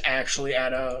 John is actually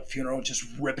at a funeral just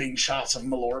ripping shots of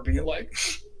Malort, being like,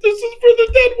 "This is for the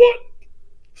dead one."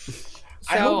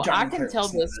 So I can tell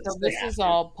this. So this is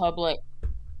all public.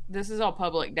 This is all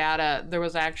public data. There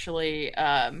was actually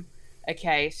a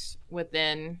case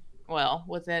within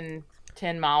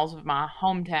 10 miles of my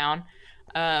hometown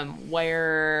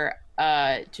where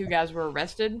two guys were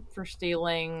arrested for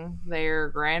stealing their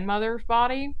grandmother's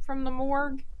body from the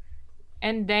morgue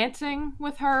and dancing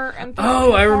with her. And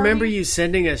I remember you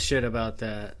sending us shit about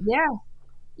that.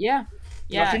 Yeah.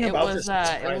 Nothing It about was this is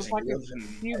like surprising. a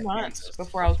few months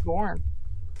before I was born.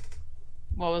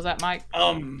 What was that, Mike?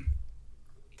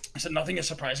 I said nothing is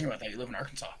surprising about that. You live in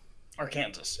Arkansas, or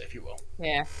Kansas, if you will.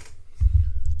 Yeah.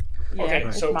 Okay,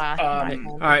 it's so my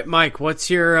All right, Mike, what's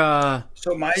your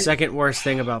so my second worst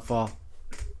thing about fall?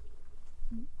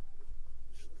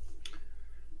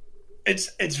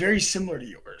 it's very similar to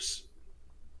yours.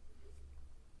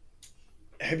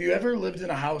 Have you ever lived in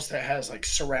a house that has like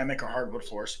ceramic or hardwood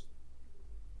floors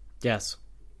Yes.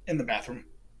 in the bathroom?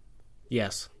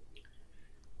 Yes.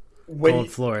 When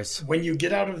Cold floors. When you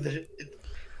get out of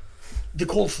the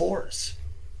cold floors,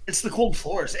 it's the cold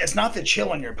floors. It's not the chill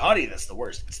on your body that's the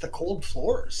worst. It's the cold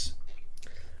floors.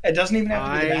 It doesn't even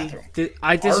have to be the bathroom.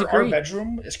 I disagree. Our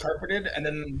bedroom is carpeted, and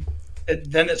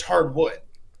then it's hardwood.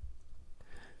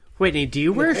 Whitney, do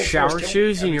you wear cold shower floors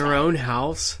shoes in every your time. own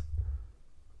house?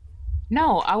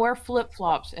 No, I wear flip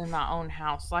flops in my own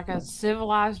house, like a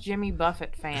civilized Jimmy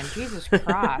Buffett fan. Jesus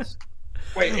Christ!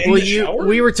 Wait, in the shower?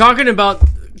 We were talking about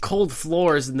cold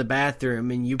floors in the bathroom,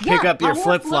 and you pick up your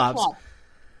flip flops.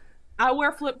 I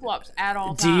wear flip flops at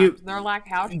all times. They're like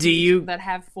house shoes that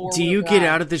have four. Do you get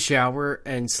out of the shower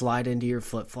and slide into your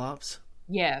flip flops?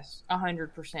 Yes,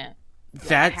 100%.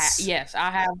 Yes,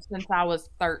 I have since I was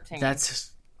 13.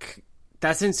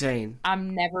 That's insane.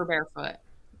 I'm never barefoot.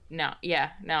 No.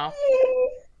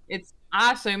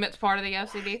 I assume it's part of the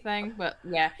OCD thing, but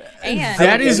yeah. And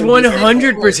that is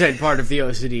 100% part of the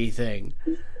OCD thing.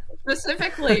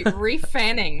 Specifically, reef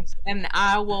fannings, and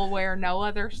I will wear no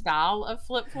other style of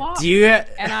flip flop.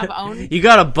 And I've owned you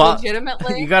got a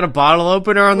legitimately. You got a bottle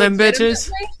opener on them bitches.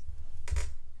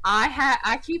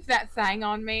 I keep that thing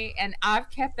on me, and I've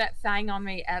kept that thing on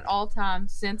me at all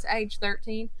times since age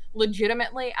 13.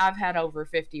 Legitimately, I've had over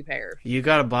 50 pairs. You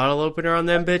got a bottle opener on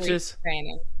them bitches?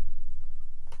 Fanning.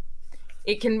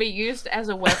 It can be used as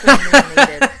a weapon when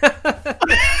needed.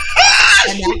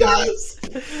 She does.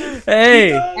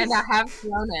 Hey. And I have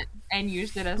thrown it and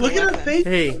used it as a weapon. Look at her face.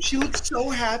 Hey. She looks so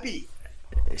happy.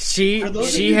 She not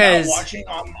watching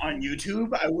on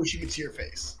YouTube, I wish you could see her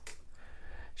face.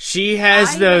 She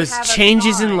has those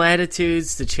changes in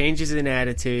latitudes, the changes in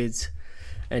attitudes,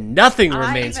 and nothing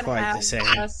remains quite the same.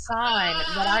 A sign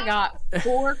that I got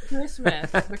for Christmas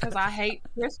because I hate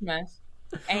Christmas.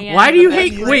 And why do you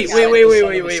hate? Wait.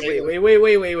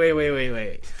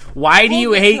 Why do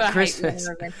you hate Christmas?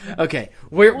 Okay,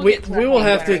 we will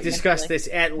have to discuss this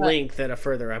at length at a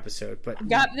further episode. But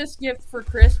got this gift for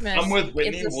Christmas. I'm with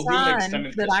Whitney. It's a We'll do an sign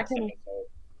extended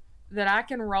that I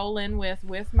can roll in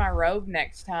with my robe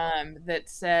next time that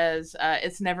says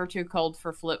it's never too cold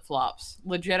for flip flops.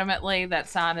 Legitimately, that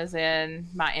sign is in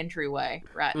my entryway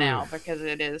right now because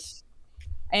it is.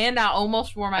 And I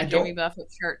almost wore my Jimmy Buffett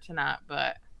shirt tonight,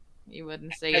 but you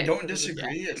wouldn't see it. I don't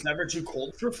disagree. It's never too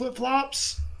cold for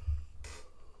flip-flops.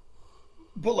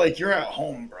 But, like, you're at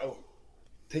home, bro.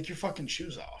 Take your fucking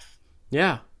shoes off.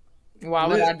 Yeah. Why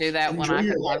would I do that when I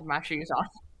can love my shoes off?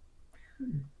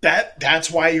 That's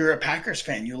why you're a Packers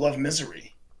fan. You love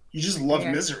misery. You just love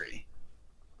misery.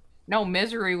 No,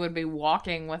 misery would be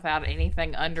walking without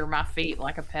anything under my feet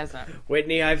like a peasant.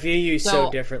 Whitney, I view you so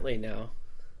differently now.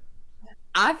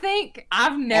 I think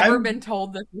I've never been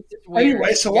told that this is weird.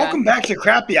 Anyway, so welcome back to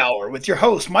Crappy Hour with your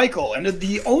host, Michael, and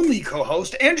the only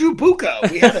co-host, Andrew Bucca.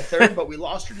 We had a third, but we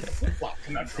lost her to the flip-flop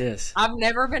conundrum. Yes. I've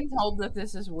never been told that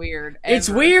this is weird, ever. It's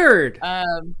weird!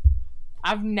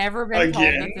 I've never been told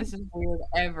that this is weird,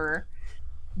 ever.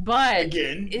 But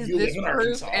is this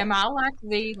proof? Am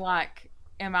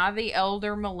I the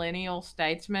elder millennial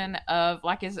statesman of,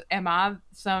 am I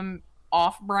some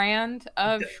off-brand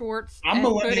of shorts? I'm and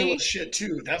millennial hoodie? as shit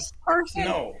too.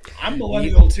 No, I'm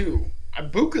millennial too.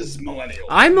 Buka's millennial.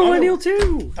 I'm millennial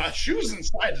too. The shoes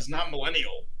inside is not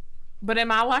millennial. But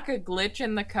am I like a glitch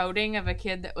in the coding of a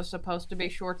kid that was supposed to be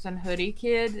shorts and hoodie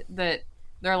kid that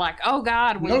they're like, oh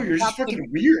God, you're just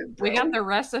fucking weird, bro. We got the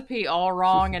recipe all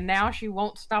wrong, and now she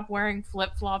won't stop wearing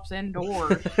flip-flops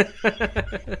indoors.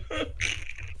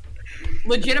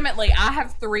 Legitimately, I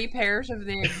have 3 pairs of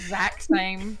the exact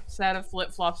same set of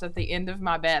flip-flops at the end of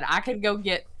my bed.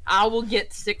 I will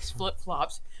get 6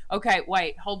 flip-flops. Okay,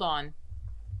 wait, hold on.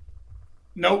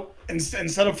 Nope.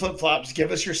 Instead of flip-flops,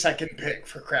 give us your second pick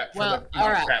for crap. All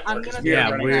right. I'm going gonna to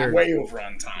running way over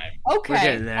on time.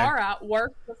 Okay, all right.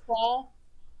 Work the fall.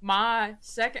 My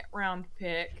second round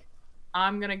pick,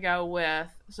 I'm going to go with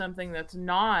something that's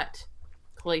not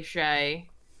cliche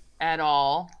at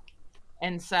all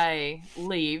and say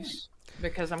leaves,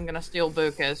 because I'm going to steal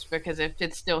Buka's, because if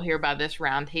it's still here by this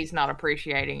round, he's not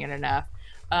appreciating it enough.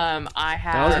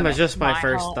 That was just my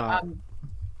first thought.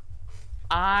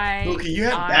 Buka, you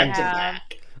have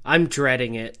back-to-back. I'm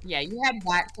dreading it. Yeah, you have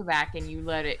back-to-back and you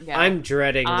let it go. I'm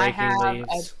dreading raking leaves. I have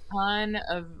a ton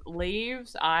of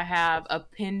leaves. I have a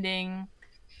pending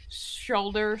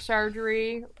shoulder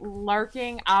surgery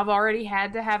lurking. I've already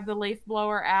had to have the leaf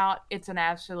blower out. It's an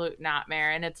absolute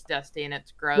nightmare, and it's dusty and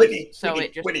it's gross. Whitney,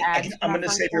 adds. I'm going to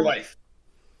save your life.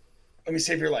 Let me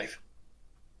save your life.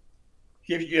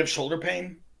 You have shoulder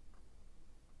pain?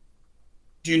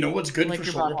 Do you know what's good for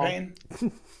shoulder pain?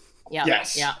 Yeah.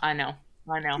 Yes. Yeah, I know.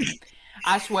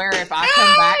 I swear, if I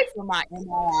come back for my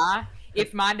MRI,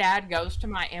 if my dad goes to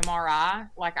my MRI,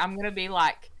 like, I'm going to be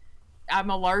like, I'm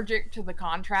allergic to the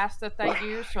contrast that they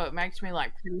use, so it makes me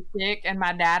like pretty sick, and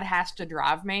my dad has to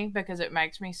drive me because it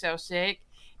makes me so sick,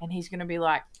 and he's going to be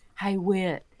like, hey,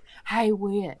 Whit,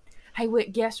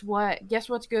 guess what? Guess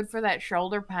what's good for that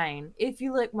shoulder pain? If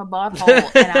you lick my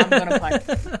butthole, and I'm going to play.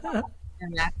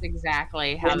 And that's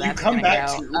exactly how that's going to go. When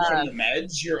you come back from the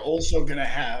meds, you're also going to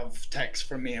have texts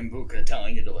from me and Buka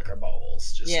telling you to lick our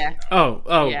buttholes. Just yeah. So you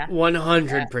know. Yeah.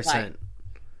 100%. Like,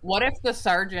 what if the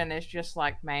surgeon is just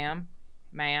like, ma'am,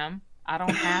 I don't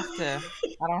have to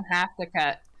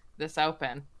cut this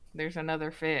open. There's another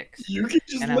fix. You can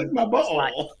just lick my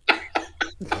butthole.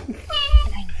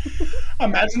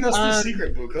 Imagine that's the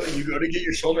secret, Buka. You go to get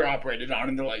your shoulder operated on,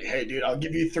 and they're like, hey, dude, I'll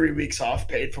give you 3 weeks off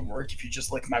paid from work if you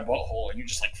just lick my butthole. And you're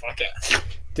just like, fuck it.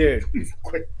 Dude.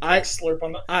 quick slurp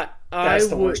on the... That's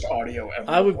the worst audio ever.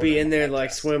 I would be in there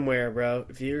like swimwear, bro.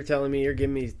 If you're telling me you're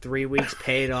giving me 3 weeks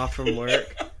paid off from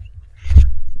work.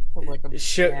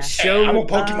 Show I'm a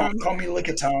Pokemon. Call me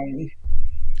Lickitung.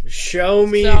 Show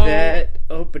me that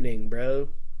opening, bro.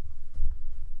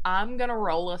 I'm gonna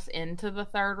roll us into the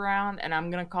third round, and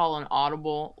I'm gonna call an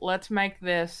audible. Let's make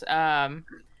this my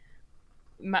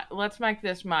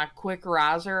quick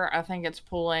riser. I think it's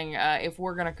pulling. If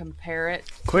we're gonna compare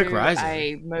it quick to riser,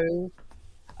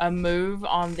 a move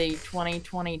on the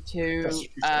 2022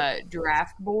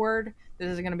 draft board.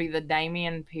 This is gonna be the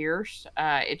Damian Pierce.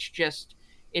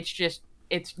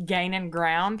 It's gaining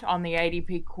ground on the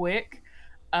ADP quick.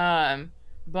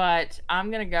 But I'm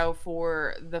going to go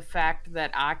for the fact that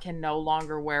I can no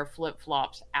longer wear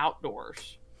flip-flops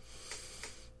outdoors.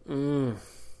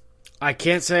 I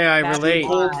can't say I relate.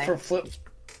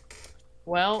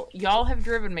 Well, y'all have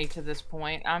driven me to this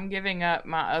point. I'm giving up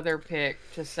my other pick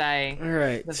to say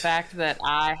the fact that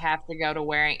I have to go to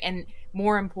wearing, and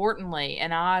more importantly,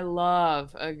 and I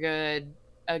love a good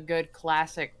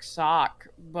classic sock,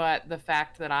 but the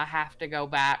fact that I have to go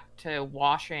back to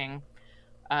washing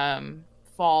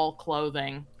fall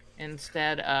clothing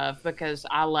instead of, because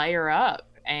I layer up,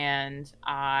 and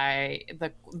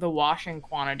the washing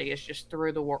quantity is just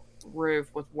through the roof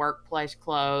with workplace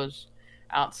clothes,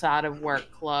 outside of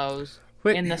work clothes.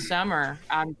 In the summer,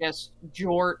 I'm just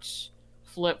jorts,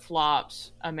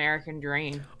 flip-flops, American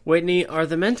dream. Whitney, are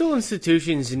the mental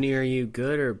institutions near you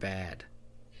good or bad?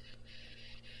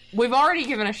 We've already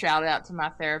given a shout out to my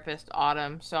therapist,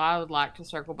 Autumn, so I would like to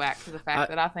circle back to the fact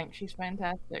that I think she's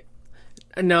fantastic.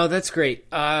 No, that's great.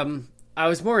 I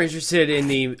was more interested in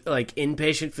the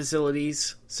inpatient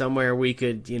facilities, somewhere we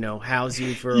could, house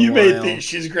you for a while. You may think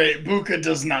she's great. Buka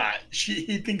does not.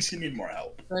 He thinks you need more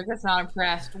help. Buka's not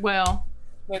impressed. Well,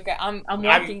 Buka, I'm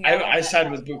walking. I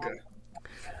side with Buka.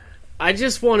 I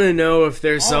just want to know if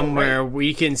there's somewhere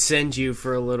we can send you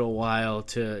for a little while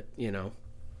to,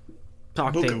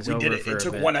 talk Buka, things over did it. for a bit.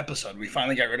 It took one episode. We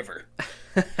finally got rid of her.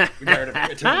 We got rid of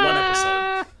her. It took one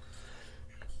episode.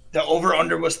 The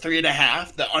over-under was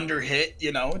 3.5. The under hit,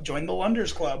 join the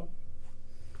Lunders Club.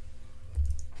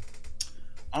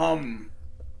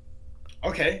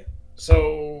 Okay,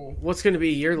 so... What's going to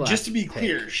be your last Just to be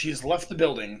clear, she's left the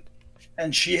building,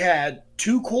 and she had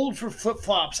too cold for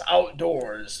flip-flops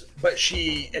outdoors, but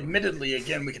she admittedly,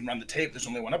 again, we can run the tape, there's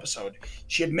only one episode,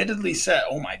 she admittedly said,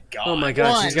 oh my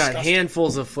god, she's got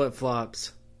handfuls of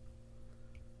flip-flops.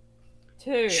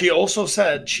 2. She also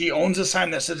said she owns a sign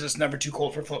that says it's never too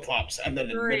cold for flip-flops, and then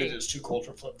admitted it's too cold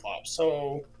for flip-flops.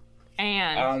 So,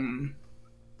 and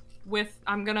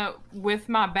with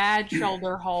my bad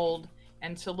shoulder hold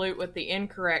and salute with the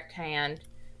incorrect hand,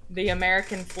 the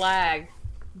American flag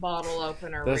bottle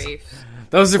opener reefs.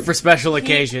 Those are for special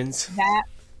occasions. That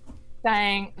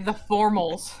thing, the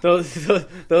formals.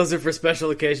 Those are for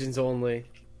special occasions only.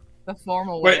 The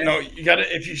formal. Wait, no, you gotta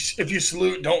if you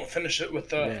salute, don't finish it with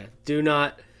the. Yeah, do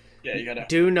not. Yeah, you gotta.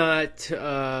 Do not.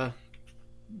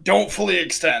 Don't fully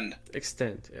extend.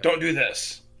 Extend. Yeah. Don't do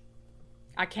this.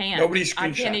 I can't. Nobody I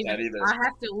can't screenshot even, that either. I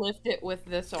have to lift it with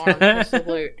this arm to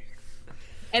salute,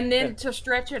 and then to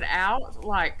stretch it out,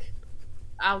 like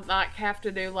I have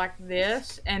to do like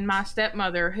this. And my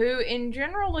stepmother, who in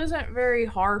general isn't very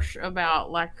harsh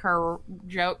about like her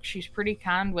jokes, she's pretty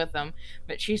kind with them,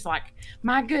 but she's like,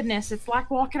 my goodness, it's like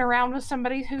walking around with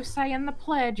somebody who's saying the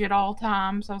pledge at all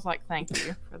times. I was like, thank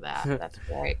you for that. That's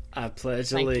great. I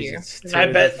pledge allegiance. I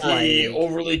bet the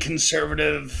overly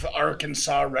conservative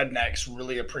Arkansas rednecks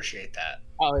really appreciate that.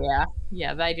 Oh yeah,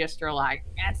 yeah. They just are like,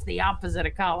 that's the opposite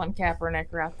of Colin Kaepernick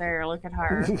right there. Look at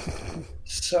her.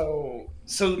 So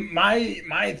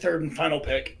my third and final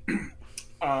pick.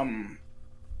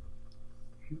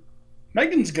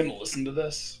 Megan's gonna listen to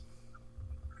this,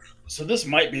 so this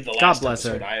might be the last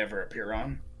episode I ever appear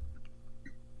on.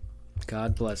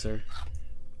 God bless her.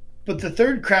 But the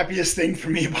third crappiest thing for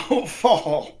me about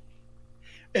fall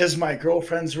is my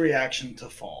girlfriend's reaction to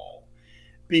fall,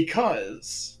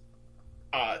 because.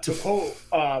 To quote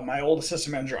my old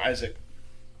assistant manager, Isaac,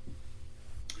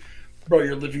 bro,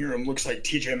 your living room looks like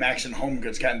TJ Maxx and Home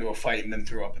Goods got into a fight and then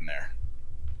threw up in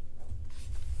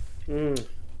there.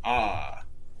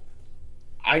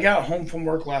 I got home from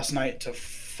work last night to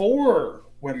 4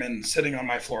 women sitting on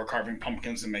my floor carving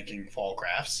pumpkins and making fall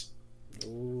crafts.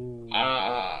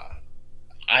 I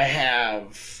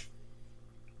have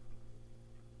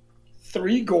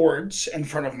 3 gourds in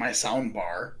front of my sound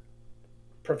bar,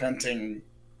 preventing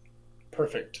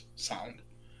perfect sound.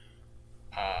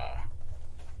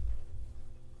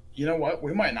 You know what?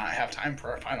 We might not have time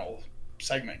for our final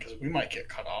segment because we might get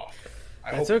cut off.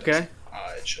 That's okay.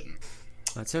 It shouldn't.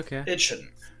 That's okay. It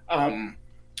shouldn't.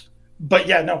 But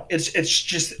yeah, no, it's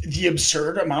just the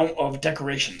absurd amount of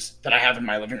decorations that I have in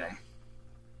my living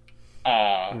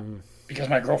room. Because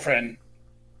my girlfriend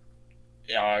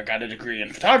got a degree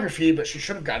in photography, but she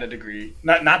should have got a degree.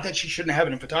 Not that she shouldn't have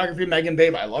it in photography, Megan,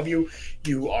 babe. I love you.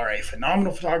 You are a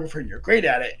phenomenal photographer, and you're great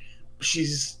at it.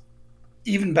 She's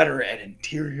even better at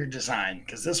interior design.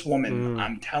 Because this woman,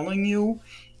 I'm telling you,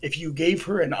 if you gave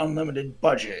her an unlimited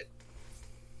budget,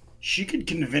 she could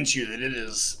convince you that it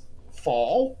is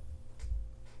fall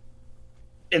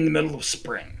in the middle of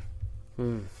spring.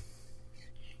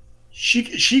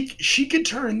 She could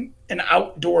turn an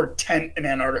outdoor tent in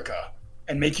Antarctica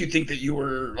and make you think that you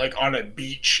were like on a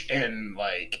beach in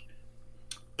like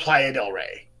Playa del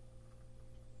Rey.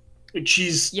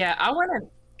 I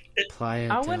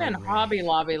went in Hobby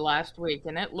Lobby last week,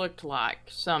 and it looked like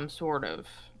some sort of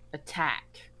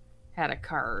attack had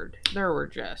occurred. There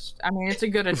were it's a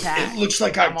good attack. It looks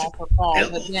like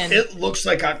it looks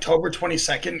like October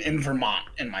 22nd in Vermont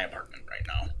in my apartment right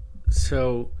now.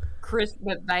 So,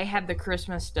 but they had the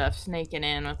Christmas stuff sneaking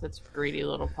in with its greedy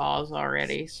little paws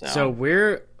already. So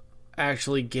we're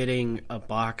actually getting a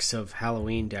box of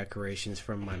Halloween decorations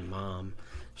from my mom.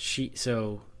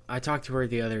 I talked to her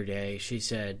the other day. She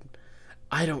said,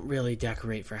 I don't really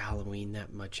decorate for Halloween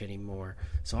that much anymore.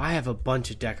 So I have a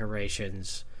bunch of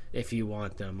decorations. If you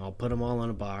want them, I'll put them all in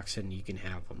a box and you can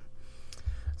have them. I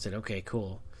said, okay,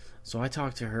 cool. So I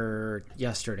talked to her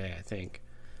yesterday, I think.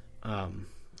 And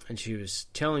she was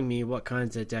telling me what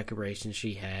kinds of decorations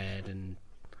she had, and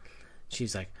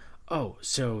she's like, oh,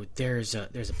 so there's a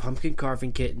pumpkin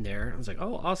carving kit in there. I was like,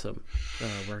 oh, awesome.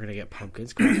 We're going to get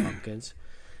pumpkins, carve pumpkins.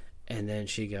 And then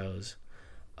she goes,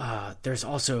 there's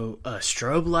also a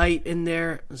strobe light in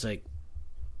there. I was like,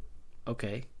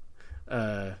 okay.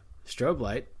 Strobe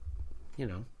light,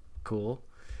 cool.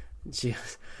 And she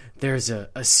goes, there's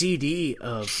a CD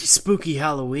of spooky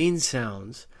Halloween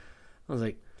sounds. I was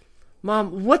like,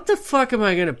 Mom, what the fuck am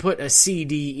I going to put a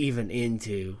CD even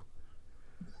into?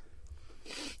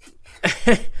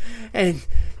 And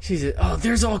she said, oh,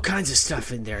 there's all kinds of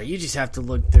stuff in there. You just have to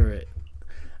look through it.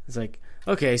 I was like,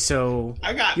 okay, so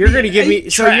you're going to give me...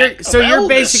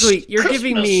 You're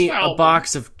giving me a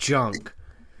box of junk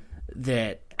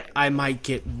that I might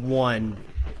get one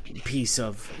piece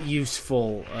of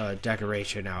useful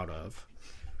decoration out of.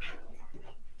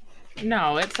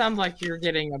 No, it sounds like you're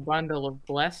getting a bundle of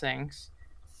blessings.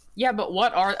 Yeah, but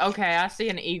okay, I see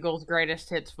an Eagles Greatest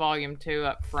Hits Volume 2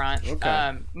 up front.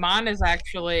 Okay. Mine is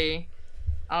actually,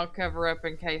 I'll cover up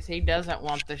in case he doesn't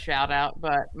want the shout out,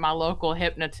 but my local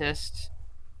hypnotist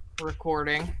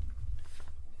recording.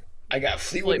 I got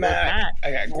Fleetwood Mac.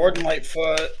 I got Gordon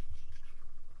Lightfoot.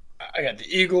 I got the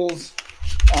Eagles.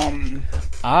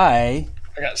 I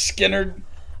got Skinner.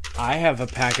 I have a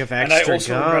pack of extra gum. And I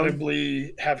also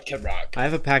regrettably have Kid Rock. I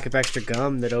have a pack of extra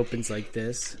gum that opens like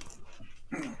this.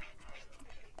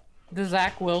 The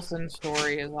Zach Wilson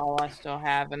story is all I still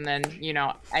have, and then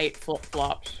 8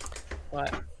 flip-flops.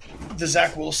 But the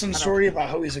Zach Wilson story about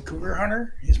how he's a cougar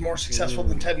hunter. He's more successful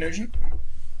than Ted Nugent.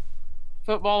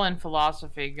 Football and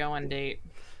philosophy going deep.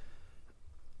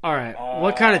 All right,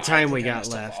 what kind of time we got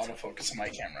left? Autofocus on my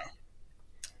camera.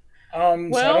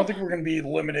 So I don't think we're going to be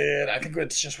limited. I think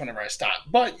it's just whenever I stop.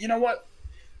 But you know what?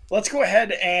 Let's go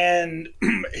ahead and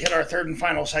hit our third and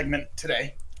final segment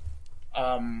today.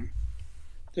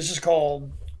 This is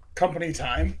called Company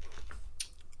Time,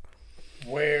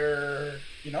 where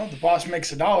the boss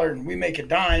makes $1 and we make a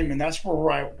dime, and that's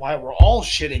why we're all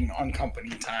shitting on Company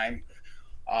Time.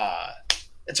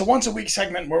 It's a once-a-week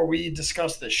segment where we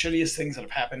discuss the shittiest things that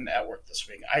have happened at work this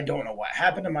week. I don't know what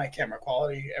happened to my camera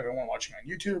quality. Everyone watching on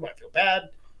YouTube, I feel bad,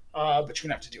 but you're going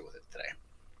to have to deal with it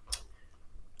today.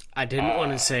 I didn't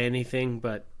want to say anything,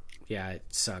 but yeah, it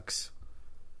sucks.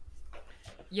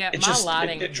 Yeah, my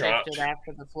lighting shifted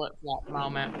after the flip-flop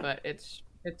moment, but it's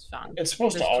fine. It's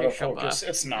supposed to autofocus.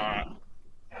 It's not.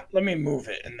 Let me move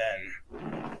it, and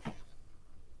then...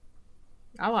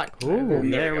 I like... Ooh,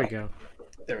 there we go.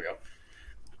 There we go.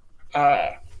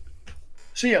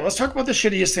 So yeah, let's talk about the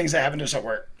shittiest things that happened to us at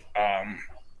work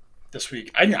this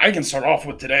week. I can start off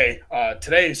with today.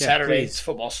 Today is Saturday. Please. It's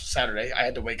football Saturday. I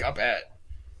had to wake up at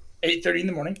 8:30 in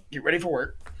the morning, get ready for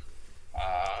work.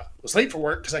 Was late for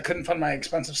work because I couldn't find my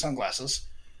expensive sunglasses.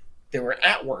 They were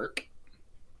at work.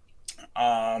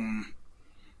 Opened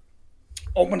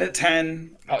at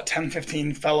 10. About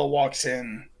 10:15, fellow walks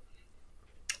in.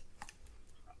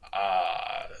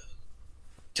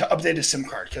 To update a SIM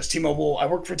card, because T-Mobile, I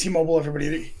work for T-Mobile,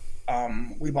 everybody.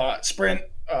 We bought Sprint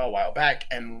a while back,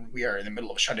 and we are in the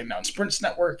middle of shutting down Sprint's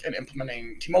network and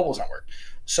implementing T-Mobile's network.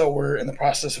 So we're in the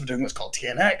process of doing what's called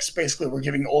TNX. Basically, we're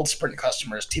giving old Sprint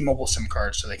customers T-Mobile SIM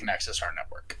cards so they can access our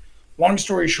network. Long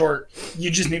story short, you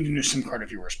just need a new SIM card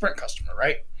if you were a Sprint customer,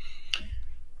 right?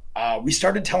 We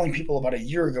started telling people about a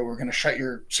year ago we're going to shut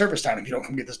your service down if you don't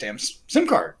come get this damn SIM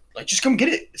card. Like, just come get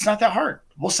it. It's not that hard.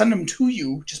 We'll send them to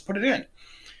you. Just put it in.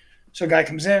 So a guy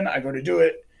comes in, I go to do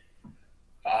it.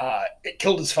 It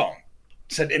killed his phone.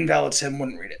 It said invalid SIM,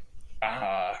 wouldn't read it.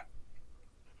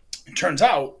 It turns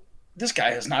out this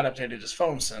guy has not updated his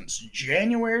phone since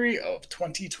January of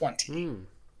 2020.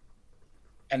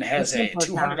 And has a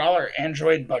 $200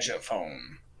 Android budget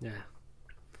phone. Yeah.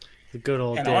 The good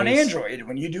old days. And on Android,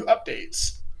 when you do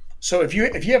updates, so if you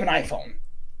have an iPhone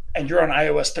and you're on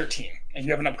iOS 13 and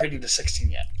you haven't upgraded to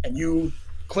 16 yet, and you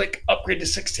click upgrade to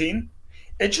 16,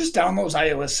 it just downloads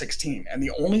iOS 16, and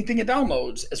the only thing it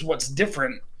downloads is what's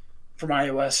different from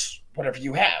iOS, whatever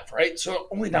you have, right? So it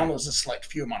only downloads a select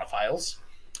few amount of files.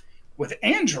 With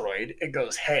Android, it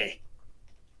goes, hey,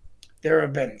 there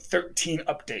have been 13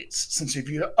 updates since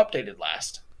you updated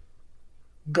last.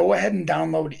 Go ahead and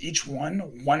download each one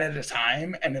at a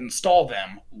time and install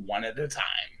them one at a time.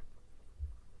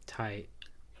 Tight.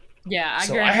 Yeah,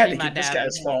 So I had to keep this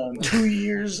guy's phone 2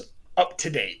 years up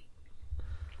to date.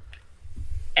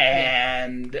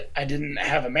 And I didn't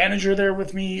have a manager there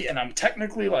with me, and I'm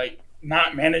technically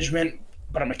not management,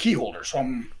 but I'm a key holder.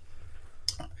 So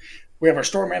we have our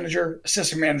store manager,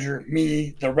 assistant manager,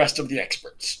 me, the rest of the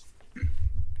experts.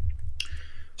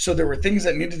 So there were things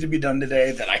that needed to be done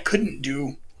today that I couldn't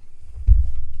do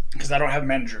because I don't have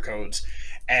manager codes.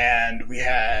 And we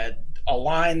had a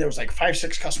line. There was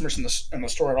 5-6 customers in the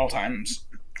store at all times.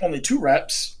 Only 2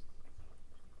 reps.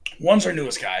 One's our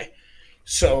newest guy.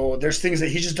 So there's things that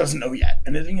he just doesn't know yet.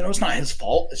 And it's not his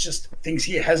fault. It's just things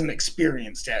he hasn't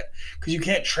experienced yet. Because you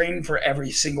can't train for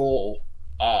every single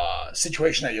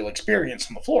situation that you'll experience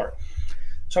on the floor.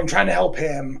 So I'm trying to help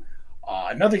him.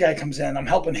 Another guy comes in. I'm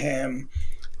helping him.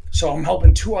 So I'm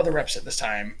helping 2 other reps at this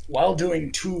time while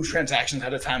doing 2 transactions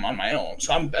at a time on my own.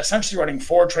 So I'm essentially running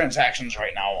 4 transactions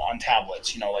right now on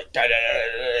tablets,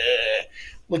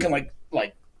 looking like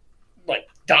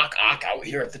Doc Ock out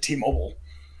here at the T-Mobile.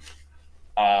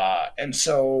 And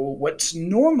so what's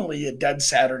normally a dead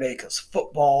Saturday because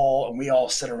football, and we all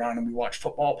sit around and we watch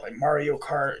football, play Mario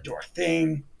Kart, do our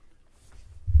thing.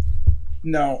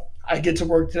 No, I get to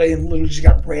work today and literally just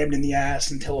got rammed in the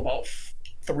ass until about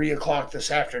 3 o'clock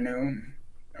this afternoon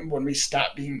when we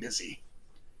stopped being busy.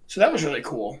 So that was really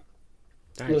cool.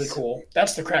 Nice. Really cool.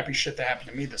 That's the crappy shit that happened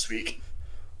to me this week.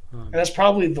 And that's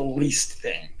probably the least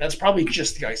thing. That's probably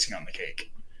just the icing on the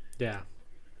cake. Yeah.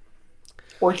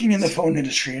 Working in the phone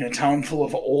industry in a town full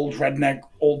of old redneck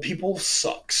old people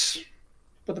sucks.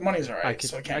 But the money's alright, I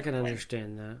can't can complain.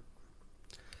 understand that.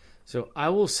 So I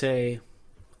will say,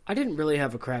 I didn't really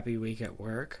have a crappy week at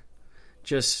work.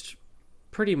 Just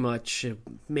pretty much,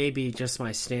 maybe just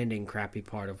my standing crappy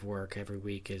part of work every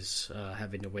week is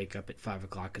having to wake up at 5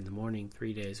 o'clock in the morning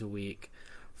 3 days a week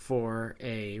for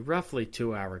a roughly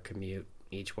 2-hour commute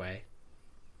each way.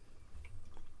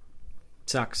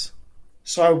 Sucks.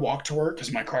 So I walk to work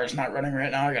because my car's not running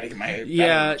right now. I got to get my battery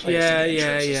replaced and get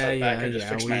insurance and stuff back. I just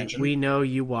fixed my engine. We know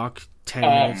you walk 10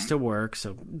 minutes to work,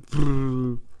 so...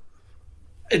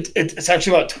 It's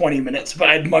actually about 20 minutes, but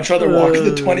I'd much rather walk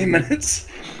the 20 minutes.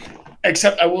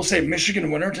 Except I will say, Michigan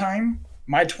wintertime,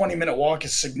 my 20-minute walk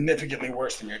is significantly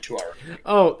worse than your 2-hour commute.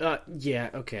 Oh, yeah,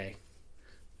 okay.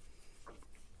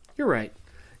 You're right.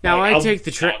 Now Like, I take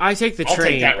the train. I'll take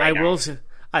that right now.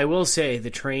 I will say the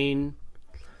train.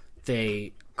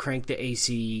 They crank the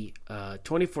AC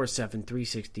 24/7,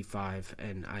 365,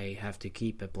 and I have to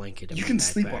keep a blanket in my backpack. You can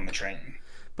sleep on the train.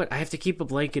 But I have to keep a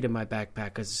blanket in my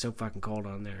backpack because it's so fucking cold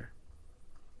on there.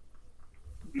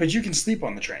 But you can sleep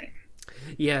on the train.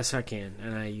 Yes, I can,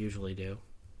 and I usually do.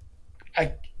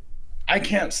 I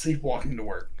can't sleep walking to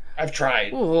work. I've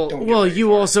tried. Well,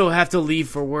 you also have to leave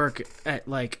for work at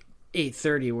like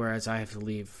 8:30, whereas I have to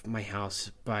leave my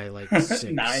house by like 6.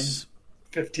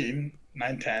 9:15,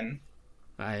 9:10.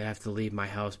 I have to leave my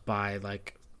house by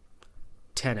like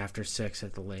 10 after 6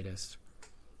 at the latest.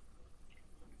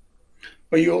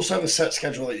 But you also have a set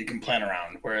schedule that you can plan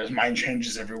around, whereas mine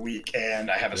changes every week,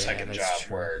 and I have a second job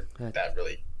where that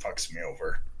really fucks me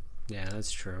over. Yeah,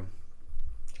 that's true.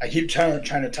 I keep trying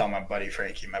to tell my buddy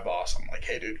Frankie, my boss, I'm like,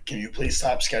 hey, dude, can you please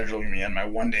stop scheduling me on my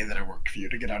one day that I work for you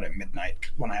to get out at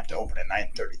midnight when I have to open at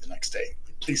 9:30 the next day?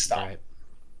 Please stop.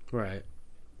 Right.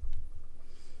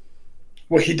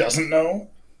 What he doesn't know,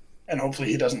 and hopefully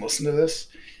he doesn't listen to this,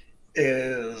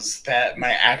 is that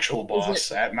my actual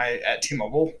boss at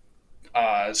T-Mobile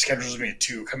schedules me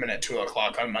to come in at 2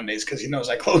 o'clock on Mondays because he knows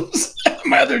I close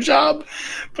my other job,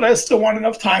 but I still want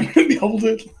enough time to be able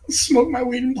to smoke my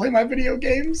weed and play my video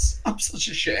games. I'm such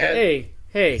a shithead.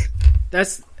 Hey,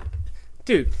 that's...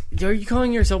 Dude, are you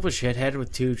calling yourself a shithead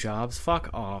with 2 jobs? Fuck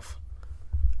off.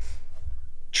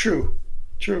 True.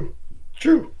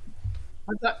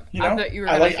 I thought you were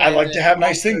I like to have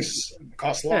nice things. It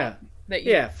costs a lot.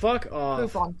 Yeah, fuck off.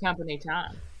 Poop on company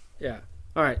time. Yeah.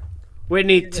 All right.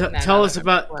 Whitney, tell us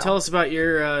about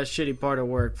your shitty part of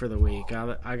work for the week.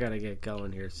 I gotta get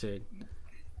going here soon.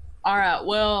 All right.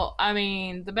 Well, I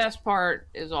mean, the best part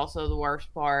is also the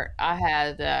worst part. I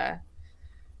had.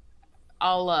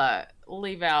 I'll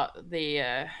leave out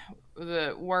the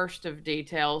worst of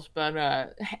details,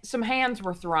 but some hands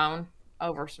were thrown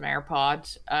over some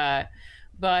AirPods.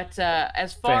 But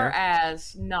as far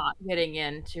as not getting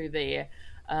into the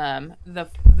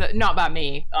not by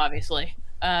me, obviously.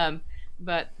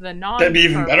 But the that'd be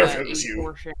even better if it was you.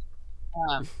 Portion,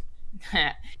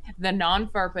 the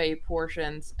non-FERPA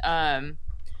portions.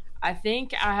 I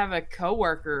think I have a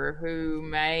coworker who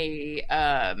may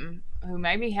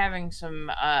be having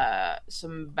some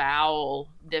bowel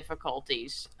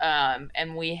difficulties.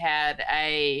 And we had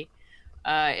a.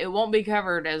 It won't be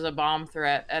covered as a bomb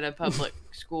threat at a public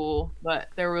school, but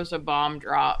there was a bomb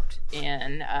dropped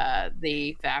in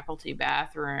the faculty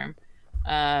bathroom.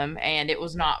 And it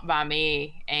was not by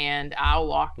me, and I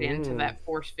walked into that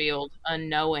force field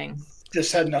unknowing.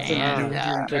 This had nothing to do with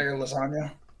your entire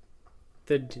lasagna.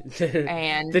 The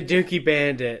Dookie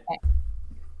Bandit.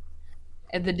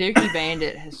 The Dookie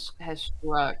Bandit has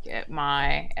struck at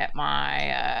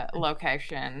my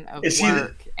location of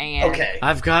work. Okay,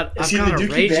 I've got is he the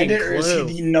Dookie Bandit, or is he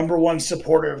the number one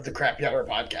supporter of the Crappy Hour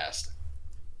podcast?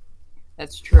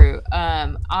 That's true.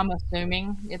 I'm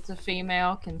assuming it's a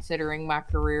female, considering my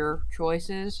career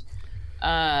choices,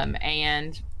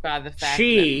 and by the fact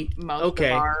that most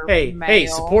of our male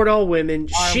support all women.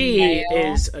 She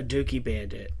male. Is a Dookie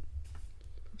Bandit.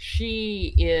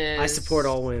 She is. I support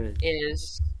all women.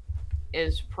 Is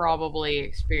probably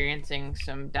experiencing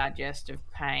some digestive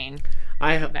pain.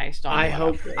 I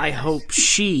hope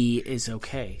she is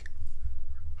okay.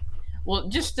 Well,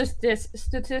 just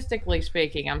statistically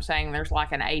speaking, I'm saying there's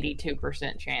like an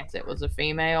 82% chance it was a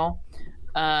female.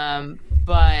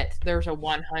 But there's a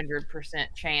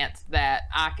 100% chance that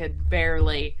I could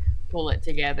barely pull it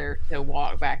together to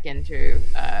walk back into,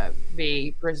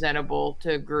 be presentable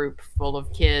to a group full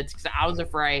of kids, because I was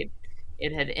afraid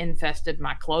it had infested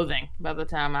my clothing by the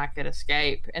time I could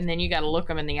escape. And then you got to look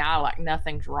them in the eye like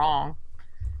nothing's wrong.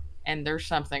 And there's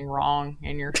something wrong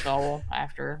in your soul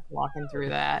after walking through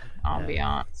that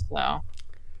ambiance. So,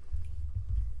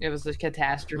 It was a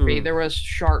catastrophe. There was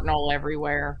shrapnel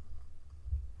everywhere.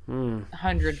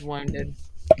 Hundreds wounded.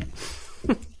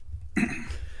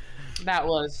 That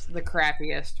was the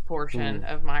crappiest portion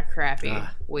of my crappy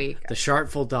week. The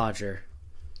Sharpful Dodger.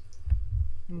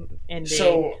 Indeed.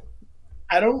 So,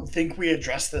 I don't think we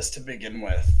addressed this to begin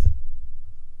with,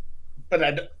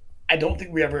 but I don't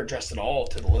think we ever addressed at all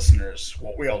to the listeners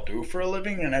what we all do for a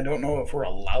living, and I don't know if we're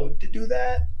allowed to do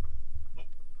that.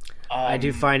 I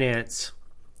do finance.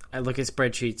 I look at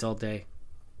spreadsheets all day.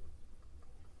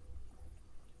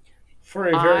 For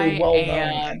a very well-known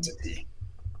entity.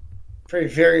 For a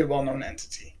very well-known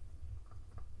entity.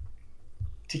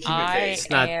 To keep it vague.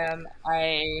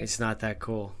 It's not that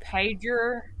cool.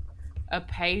 A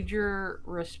pager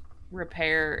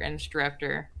repair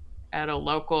instructor at a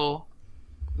local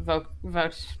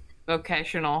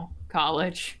vocational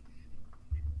college.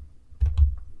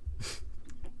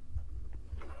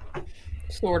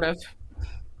 Sort of.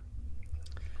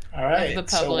 All right.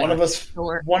 So one of us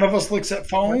looks at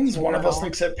phones, one of us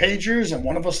looks at pagers, and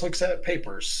one of us looks at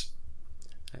papers.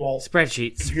 Well,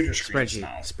 spreadsheets. Computer screens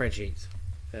Spreadsheets.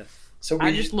 Yeah. So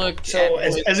I just looked. So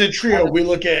as a trio, we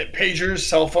look at pagers,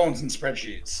 cell phones, and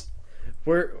spreadsheets.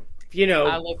 We're in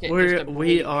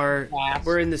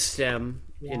the STEM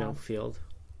field.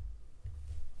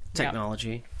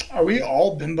 Technology. Are we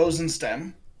all bimbos in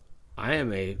STEM? I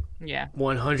am a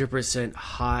 100%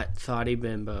 hot thoughty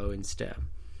bimbo in STEM.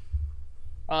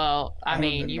 Well, I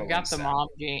mean, you've got the mom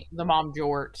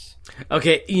jorts.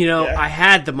 Okay, I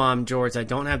had the mom jorts. I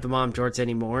don't have the mom jorts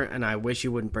anymore, and I wish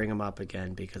you wouldn't bring them up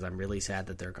again because I'm really sad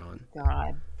that they're gone.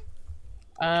 God.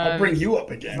 I'll bring you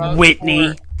up again.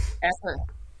 Whitney.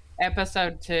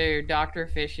 Episode 2, Dr.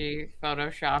 Fishy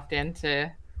photoshopped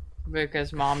into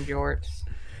Buka's mom jorts.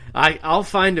 I'll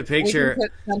find a picture. We can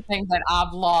put something that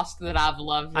I've lost that I've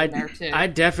loved in there too. I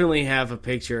definitely have a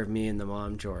picture of me and the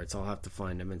mom jorts. I'll have to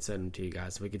find them and send them to you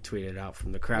guys. We could tweet it out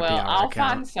from the Crappy Hour I'll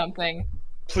account. Find something.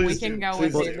 Please we can go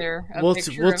with either we'll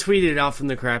tweet it out from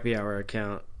the Crappy Hour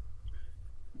account.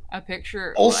 A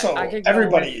picture. Also,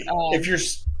 everybody, if you're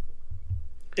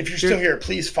still here,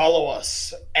 please follow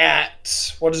us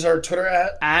at, what is our Twitter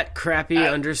at? At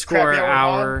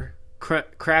crappy_hour.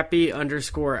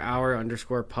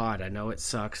 Crappy_hour_pod. I know it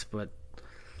sucks, but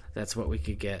that's what we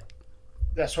could get.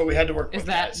 That's what we had to work with. Is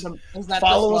that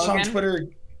follow us on Twitter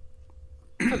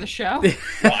for the show?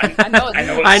 Well,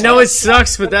 I know it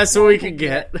sucks, but that's what we could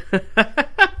get.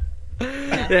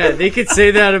 Yeah, they could say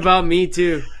that about me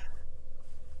too.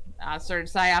 I started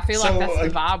to say I feel like that's the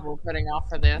vibe we're putting off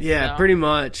for this. Yeah, pretty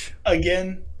much.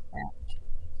 Again,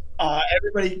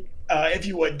 everybody, if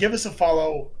you would give us a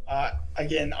follow.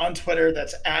 Again, on Twitter,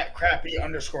 that's at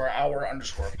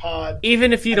crappy_hour_pod.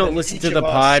 Even if you don't listen to the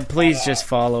pod, please just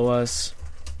follow us.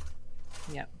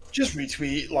 Yep. Just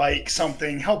retweet, like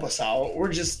something, help us out. We're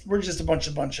just a bunch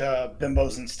of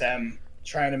bimbos in STEM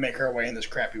trying to make our way in this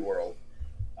crappy world.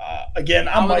 Again,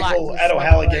 I'm Michael at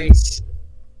O'Halligans.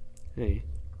 Hey.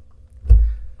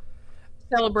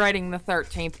 Celebrating the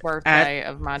 13th birthday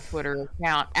of my Twitter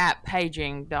account at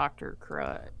paging Dr.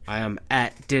 Crutch. I am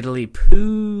at Diddly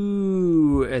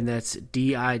Poo, and that's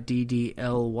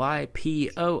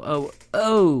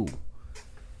DIDDLYPOOO.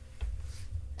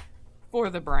 For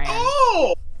the brand.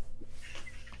 Oh!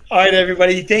 All right,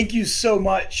 everybody. Thank you so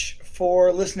much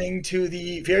for listening to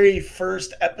the very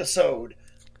first episode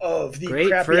of the Great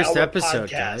Crappy first Hour episode,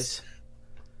 podcast. Guys.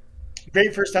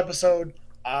 Great first episode.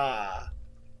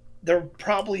 There are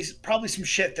probably some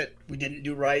shit that we didn't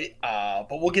do right,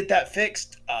 but we'll get that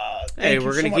fixed. Hey,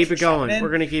 we're going to keep it going. We're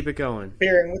going to keep it going.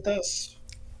 Bearing with us.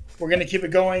 We're going to keep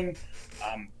it going.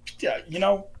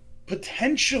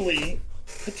 Potentially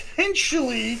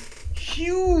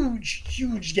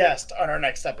huge guest on our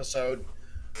next episode.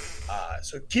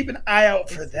 So keep an eye out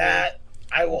for that.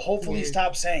 I will hopefully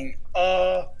stop saying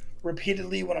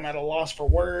repeatedly when I'm at a loss for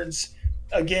words.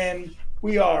 Again,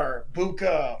 we are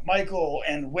Buka, Michael,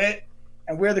 and Whit,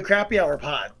 and we're the Crappy Hour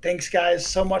Pod. Thanks, guys,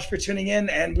 so much for tuning in,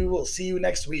 and we will see you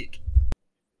next week.